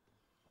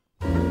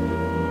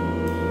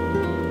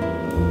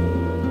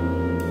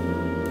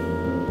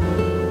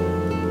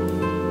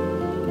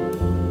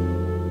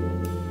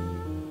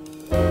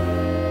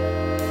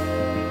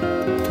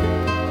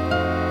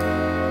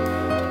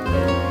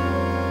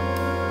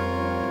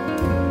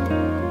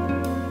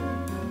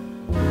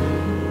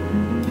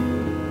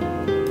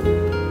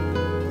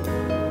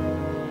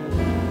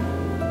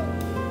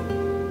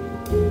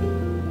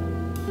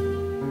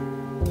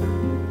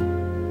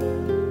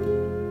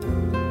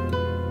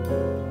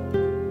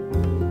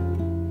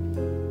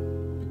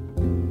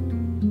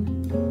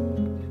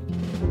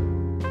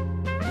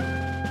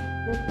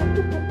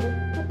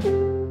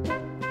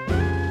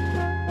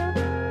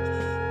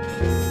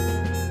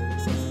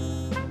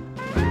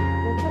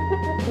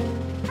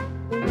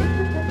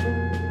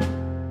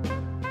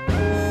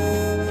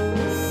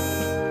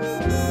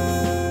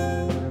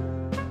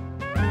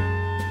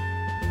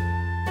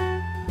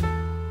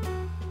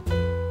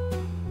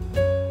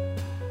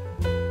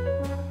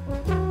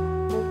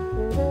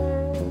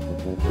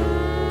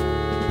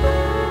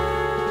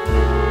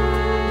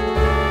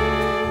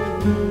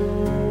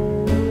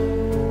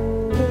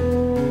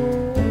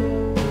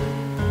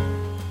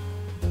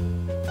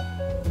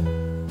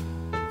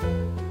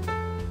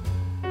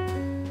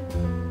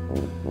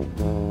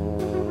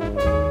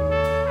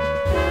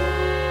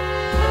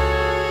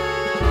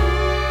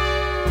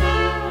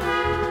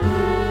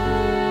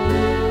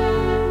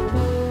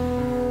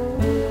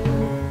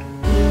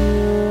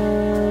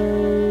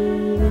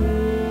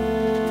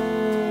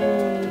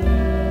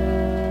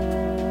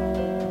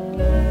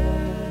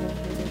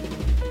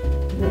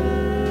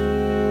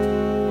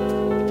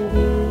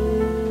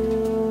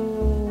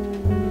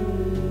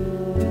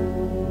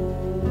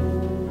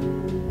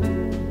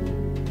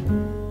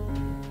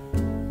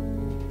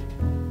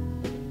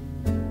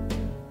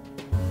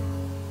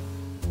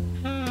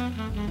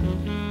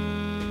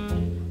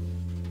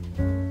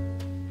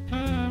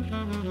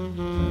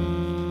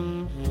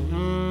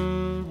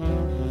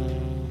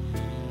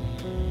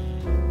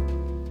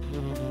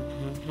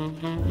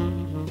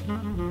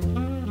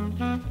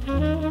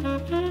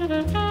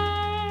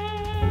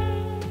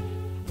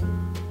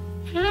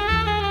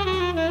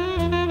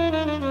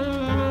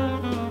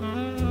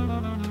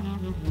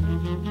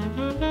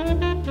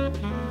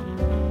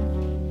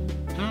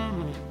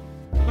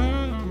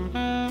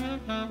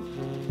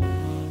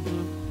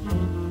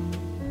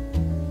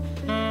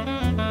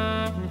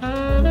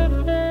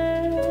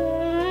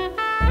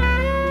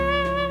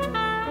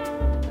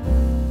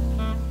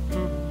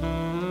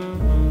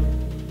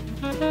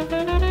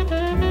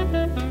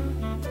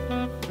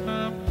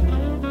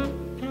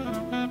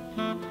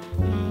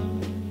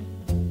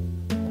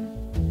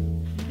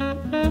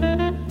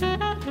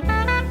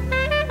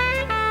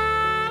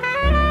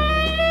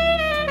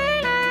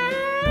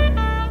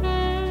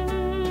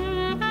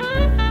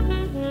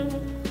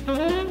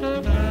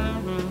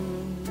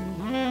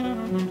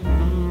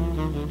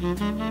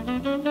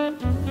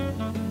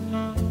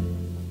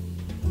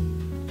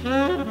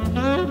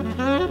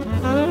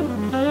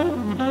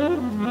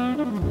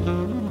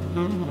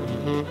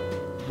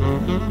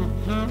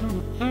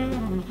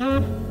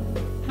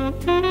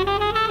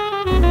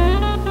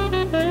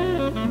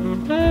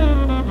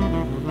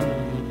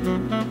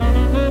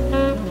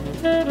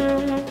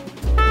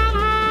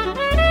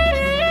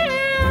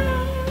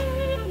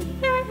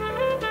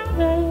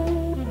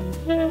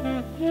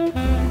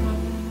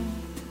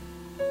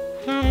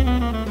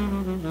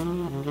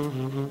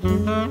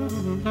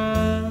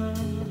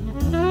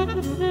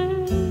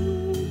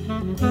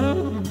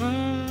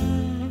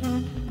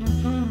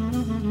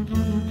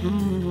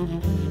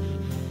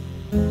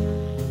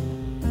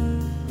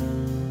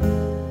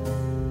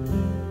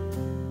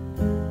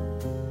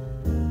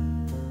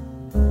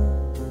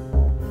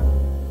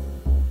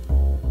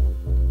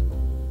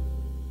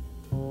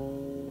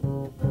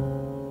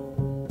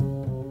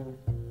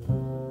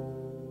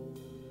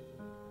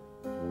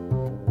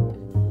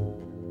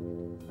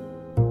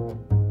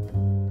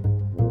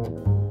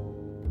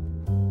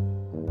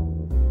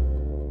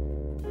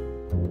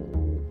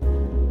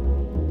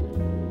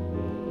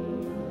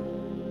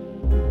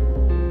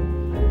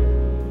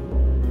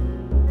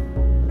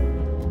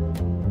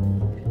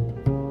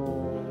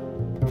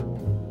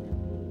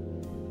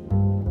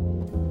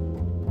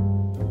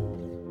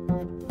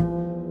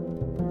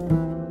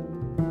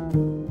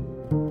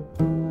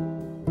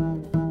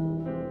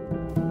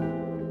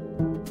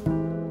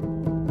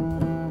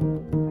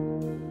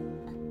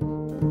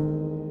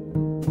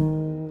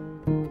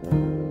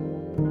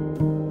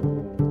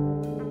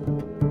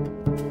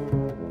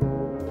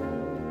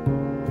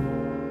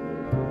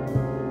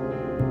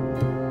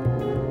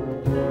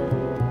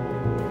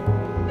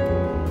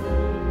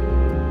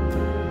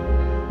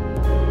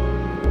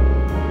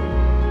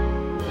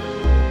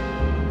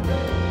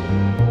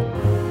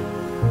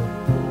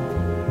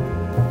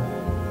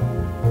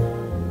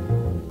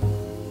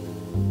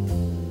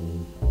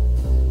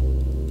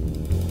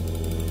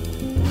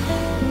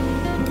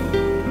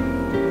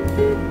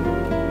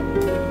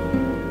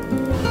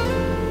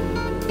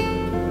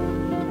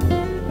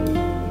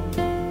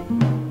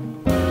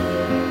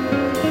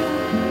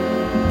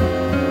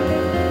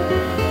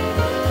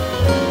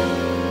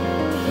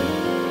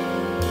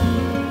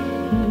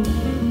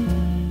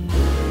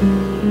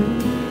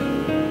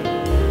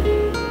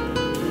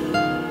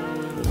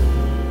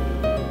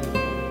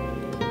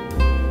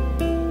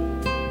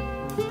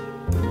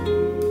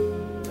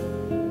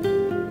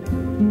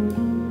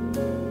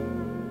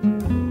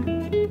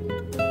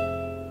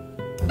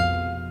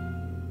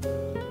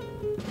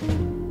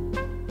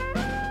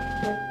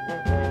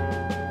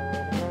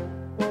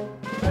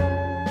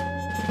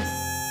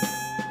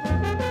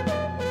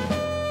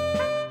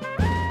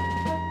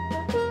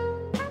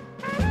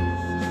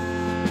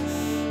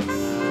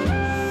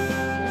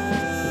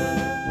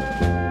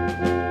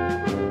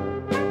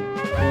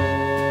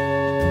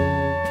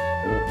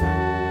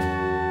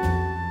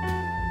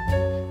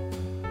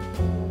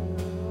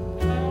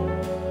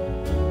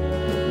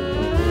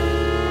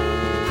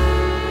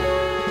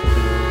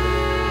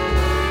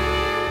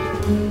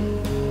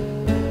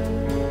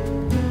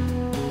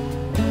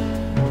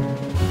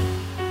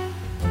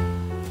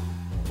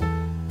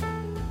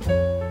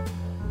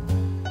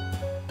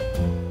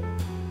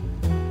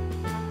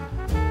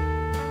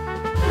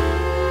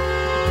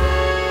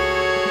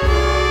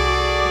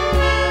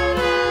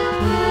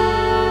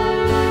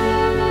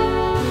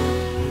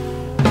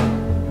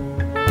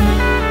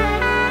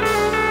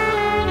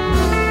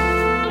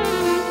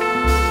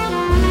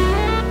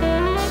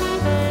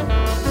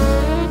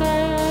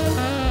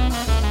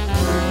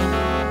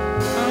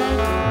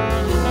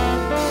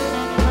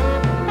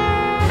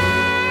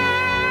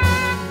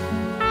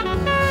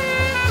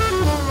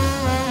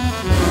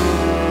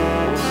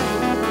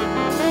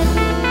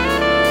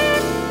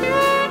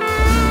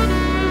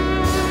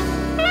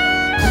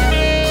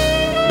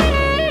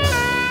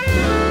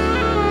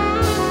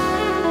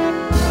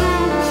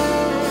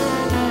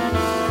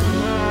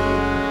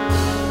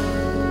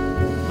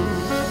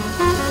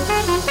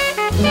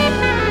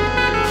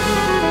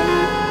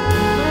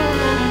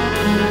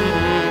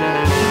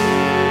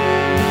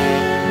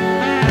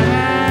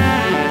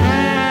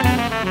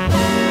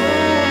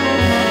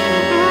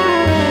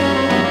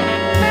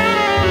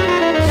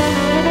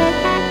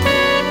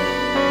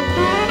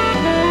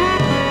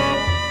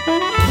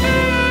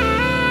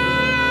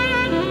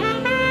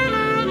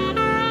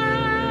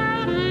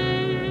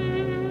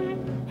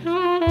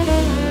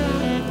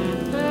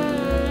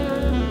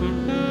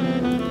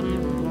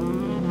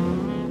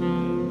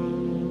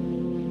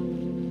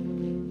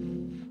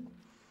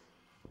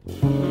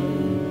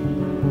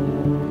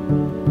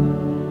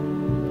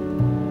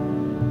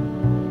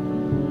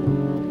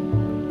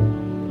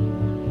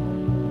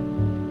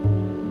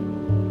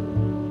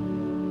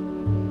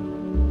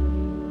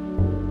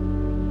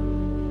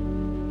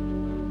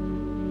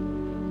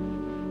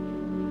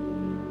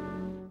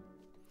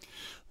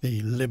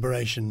 The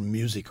Liberation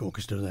Music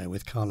Orchestra there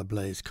with Carla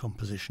Bley's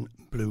composition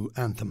Blue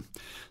Anthem.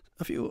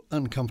 A few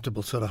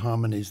uncomfortable sort of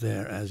harmonies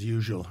there as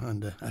usual,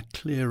 and a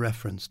clear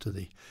reference to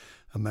the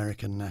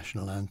American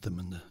national anthem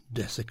and the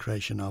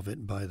desecration of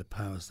it by the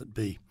powers that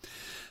be.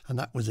 And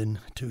that was in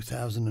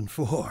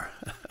 2004.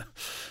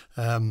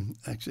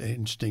 Actually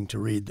interesting to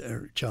read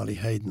Charlie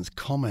Hayden's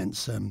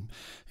comments in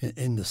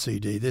the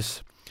CD.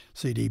 This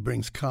CD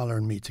brings Carla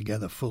and me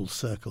together full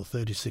circle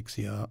 36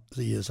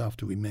 years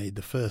after we made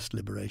the first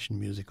Liberation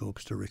Music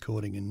Orchestra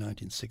recording in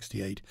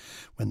 1968.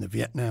 When the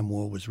Vietnam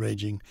War was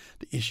raging,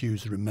 the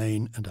issues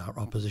remain and our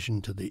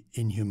opposition to the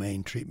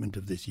inhumane treatment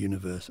of this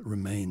universe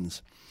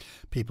remains.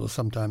 People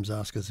sometimes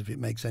ask us if it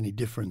makes any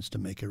difference to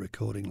make a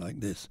recording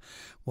like this.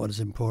 What is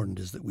important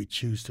is that we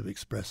choose to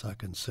express our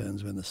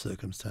concerns when the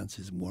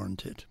circumstances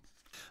warrant it.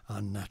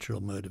 Our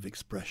natural mode of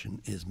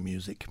expression is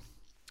music.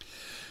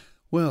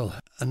 Well,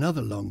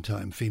 another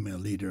long-time female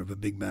leader of a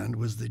big band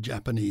was the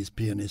Japanese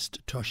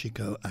pianist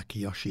Toshiko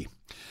Akiyoshi.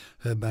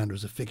 Her band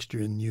was a fixture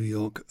in New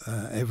York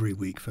every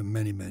week for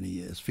many, many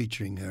years,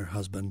 featuring her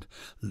husband,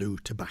 Lou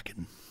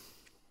Tabakin.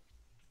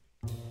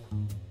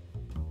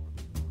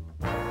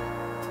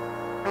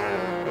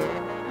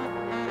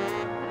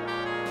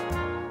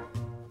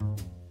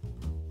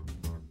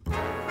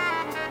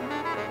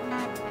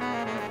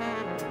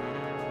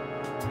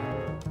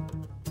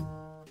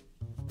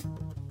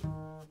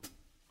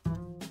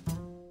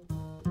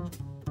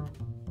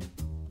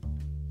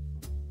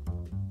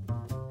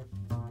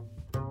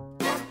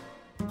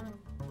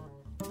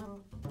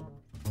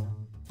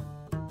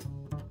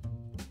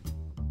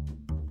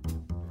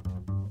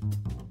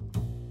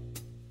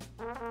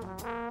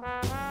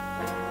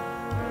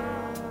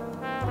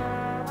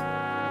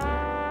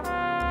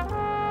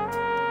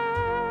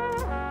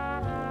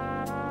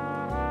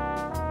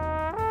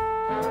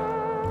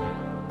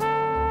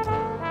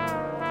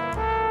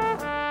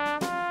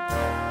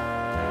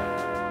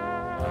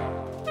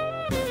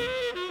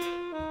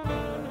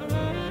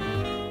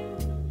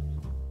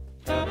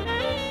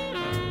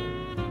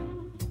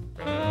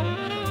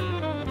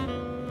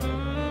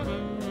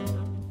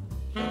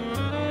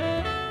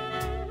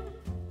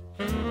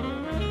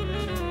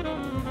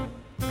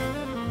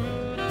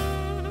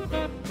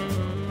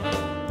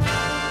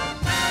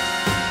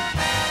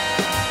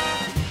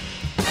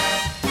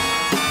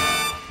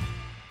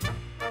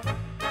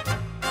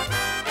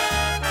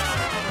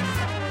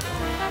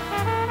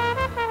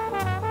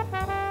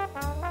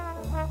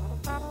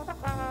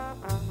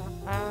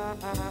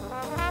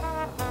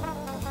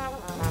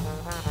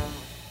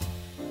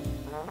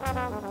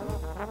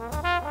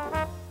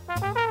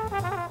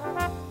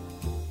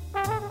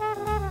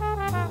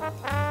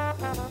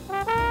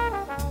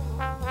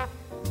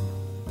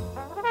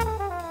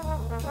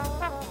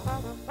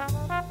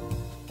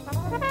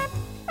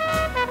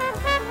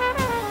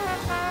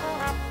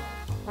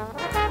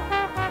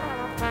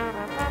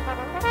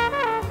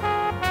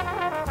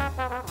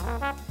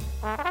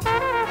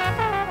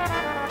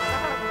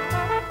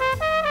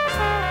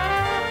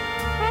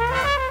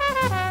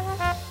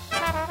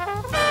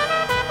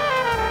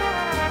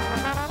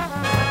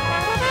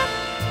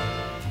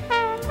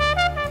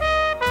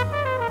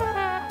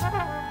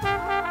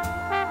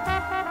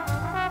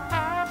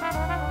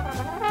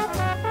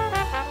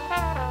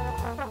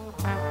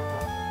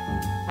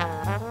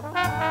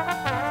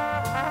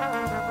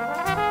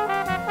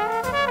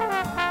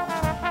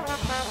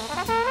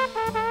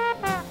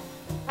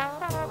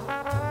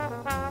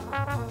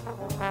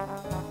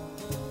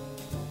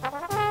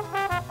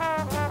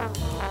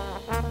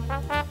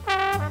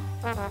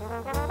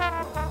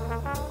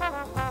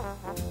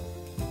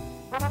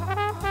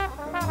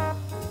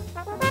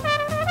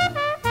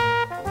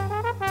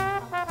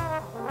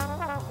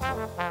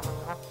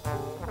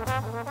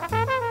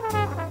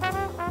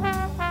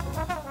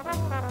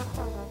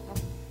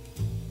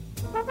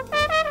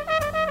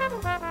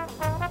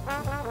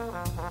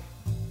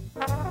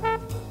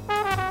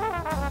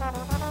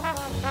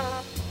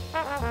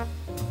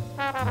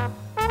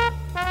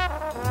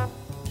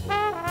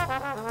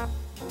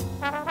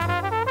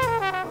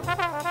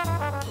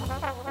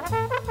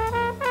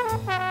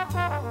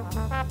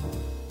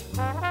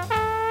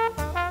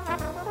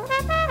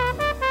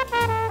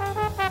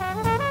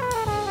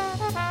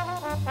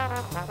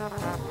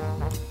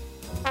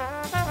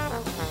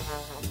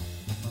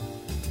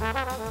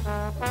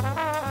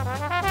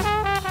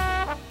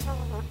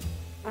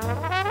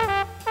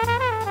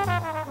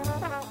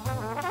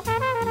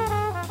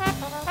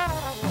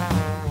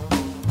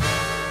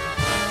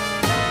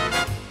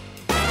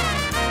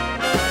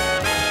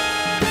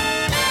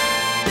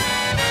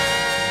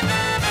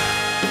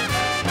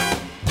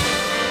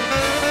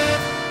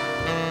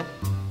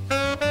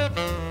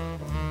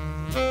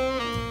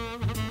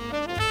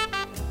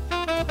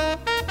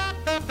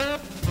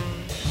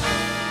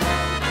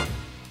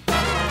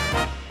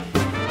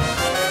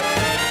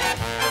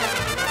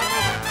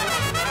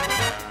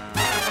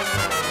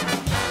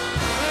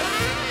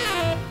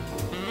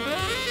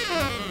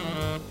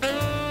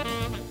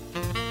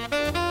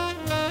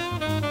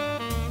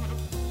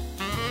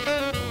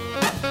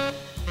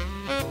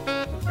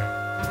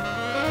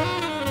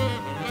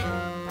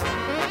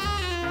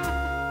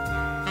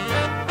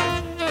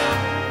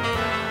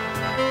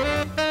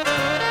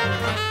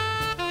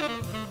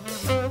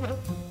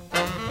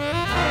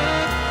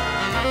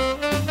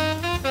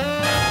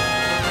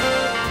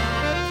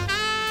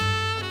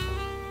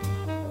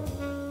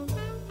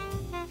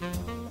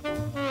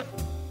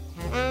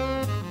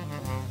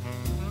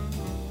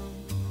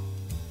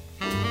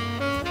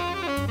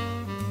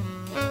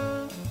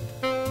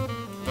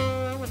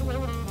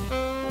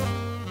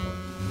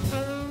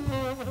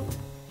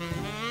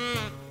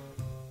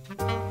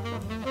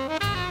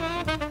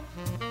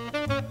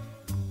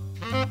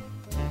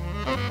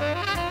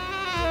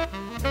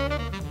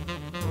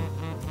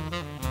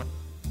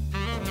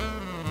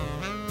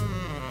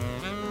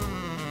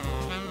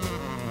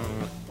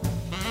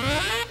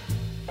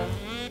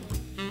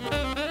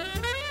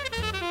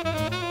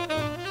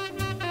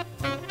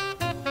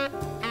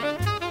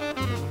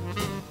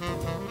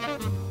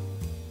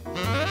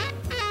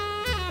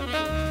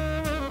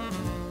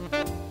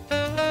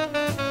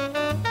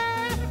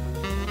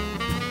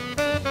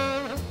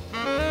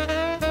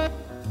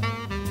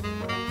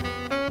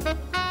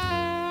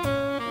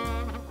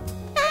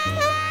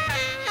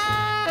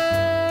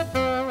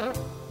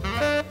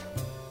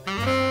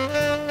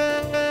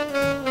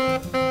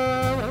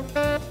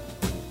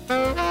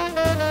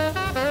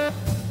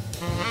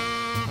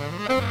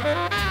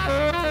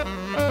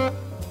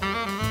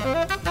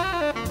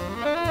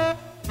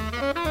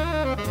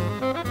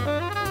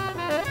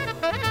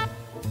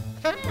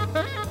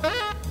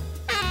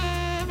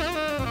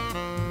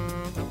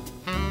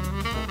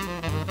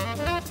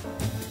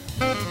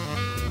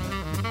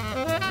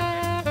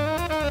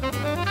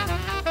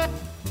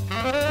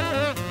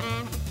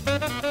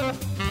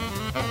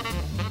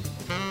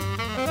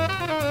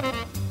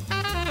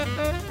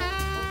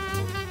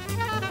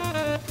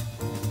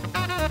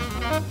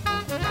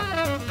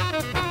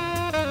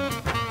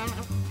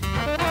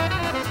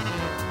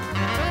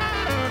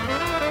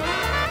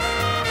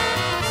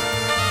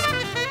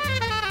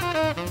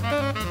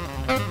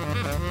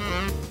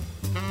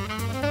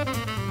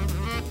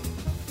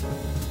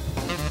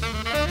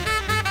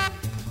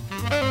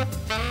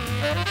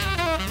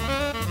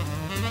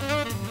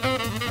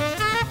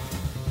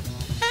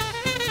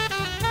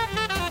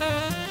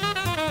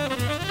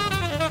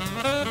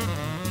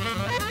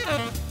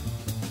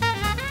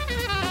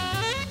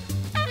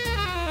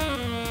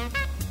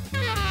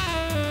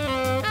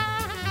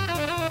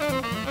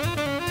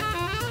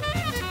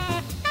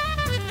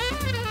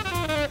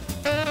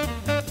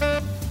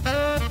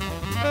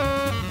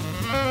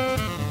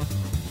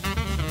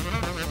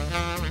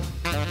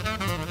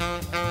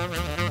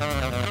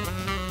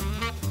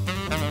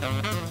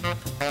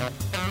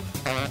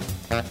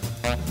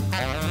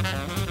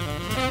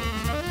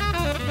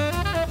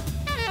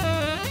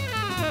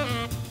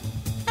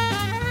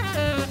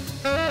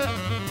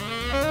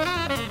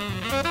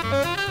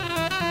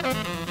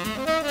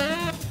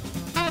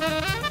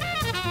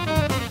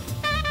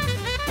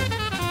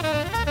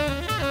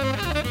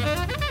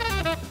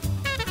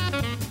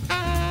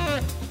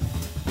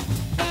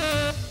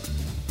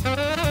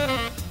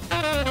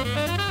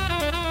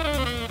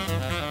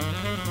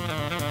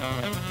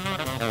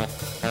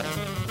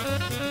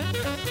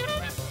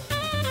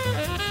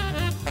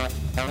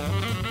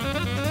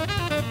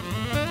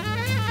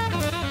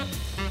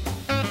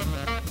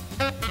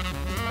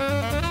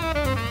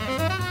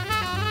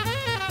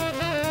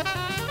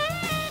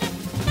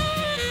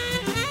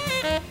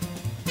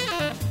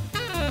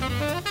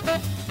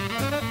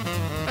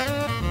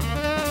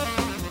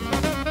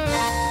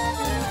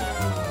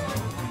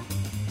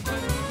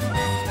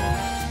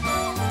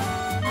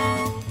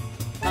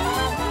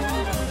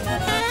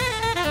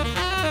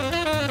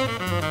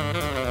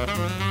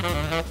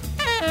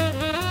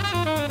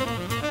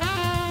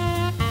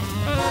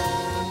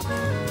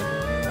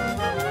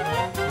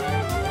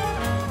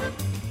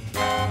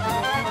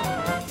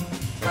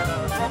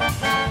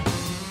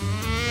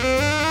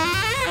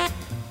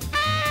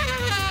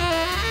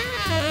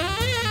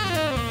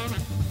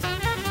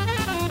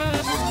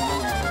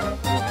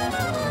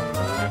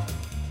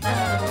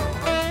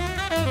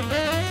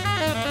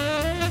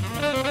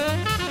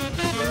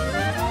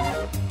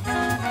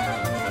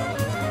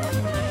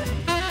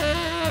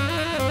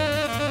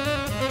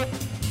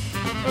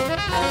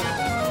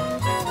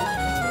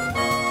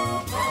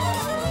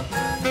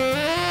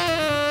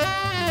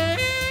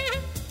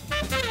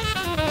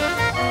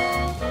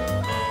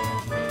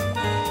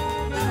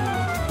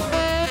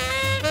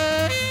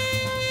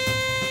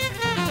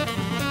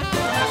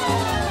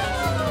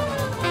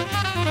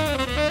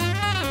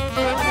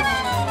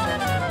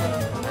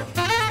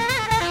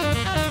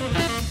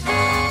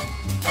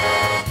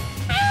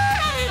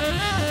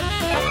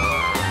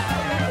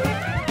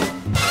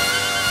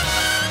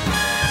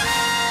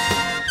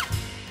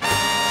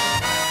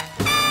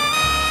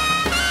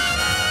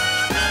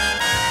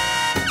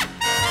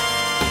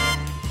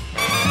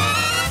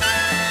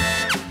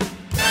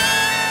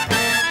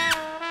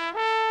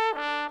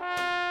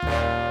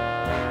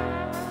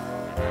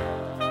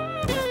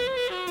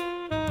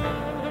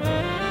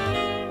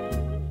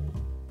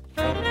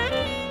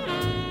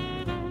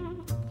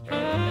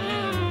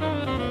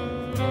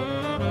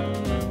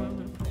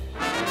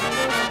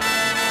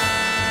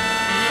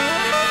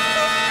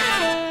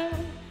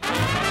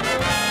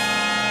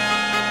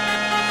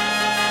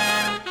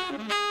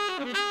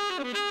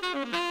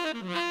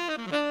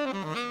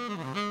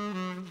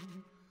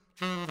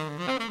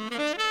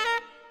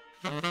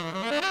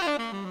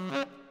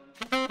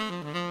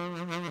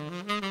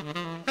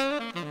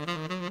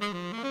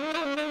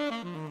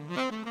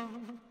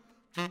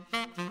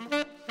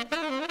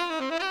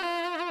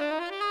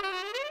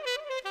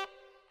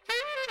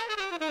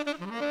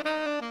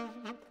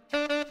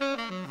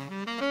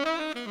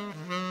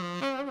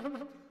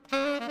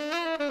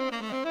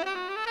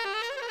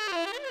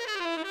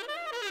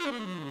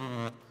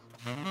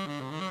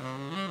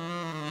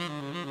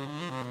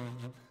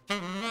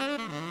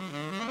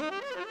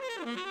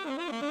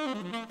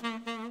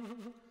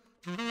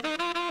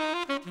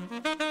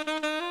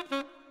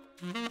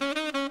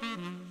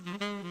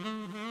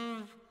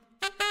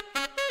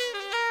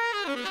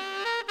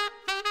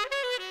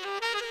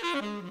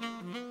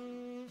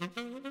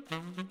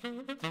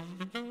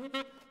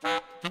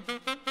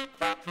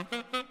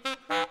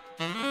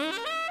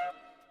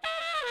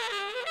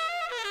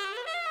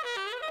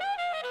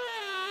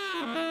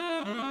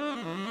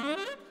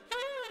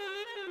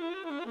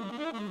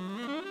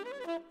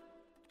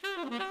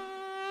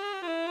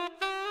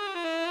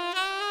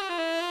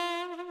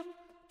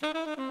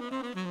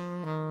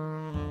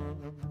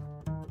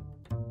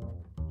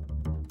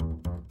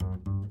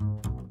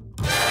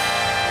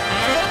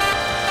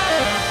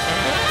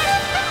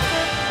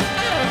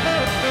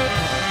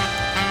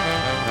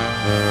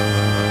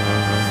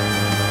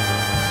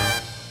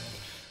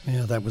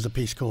 That was a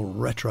piece called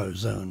Retro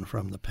Zone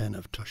from the pen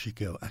of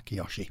Toshiko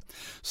Akiyoshi.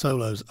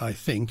 Solos, I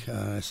think,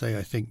 I say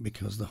I think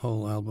because the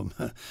whole album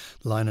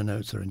liner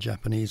notes are in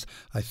Japanese.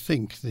 I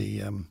think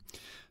the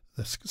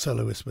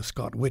soloist was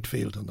Scott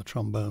Whitfield on the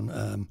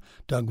trombone.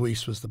 Doug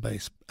Weiss was the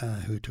bass,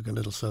 who took a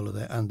little solo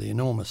there, and the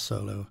enormous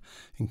solo,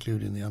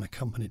 including the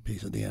unaccompanied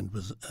piece at the end,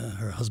 was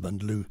her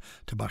husband Lou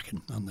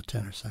Tabakin on the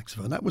tenor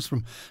saxophone. That was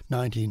from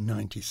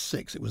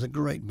 1996. It was a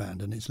great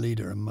band, and its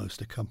leader a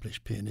most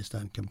accomplished pianist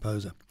and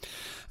composer.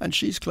 And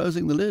she's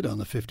closing the lid on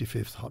the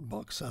 55th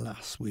Hotbox.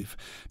 Alas, we've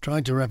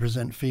tried to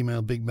represent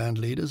female big band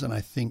leaders, and I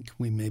think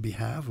we maybe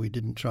have. We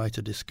didn't try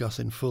to discuss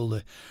in full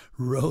the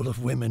role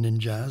of women in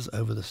jazz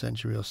over the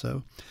century or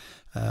so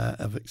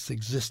of its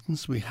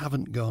existence. We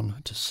haven't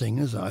gone to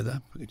singers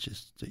either, which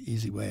is the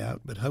easy way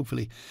out, but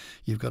hopefully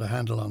you've got a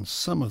handle on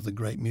some of the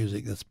great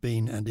music that's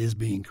been and is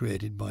being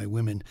created by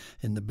women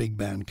in the big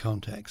band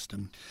context.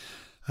 And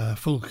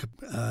full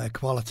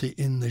equality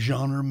in the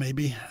genre,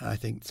 maybe? I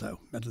think so.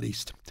 At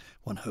least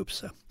one hopes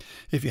so.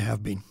 If you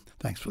have been,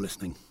 thanks for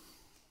listening.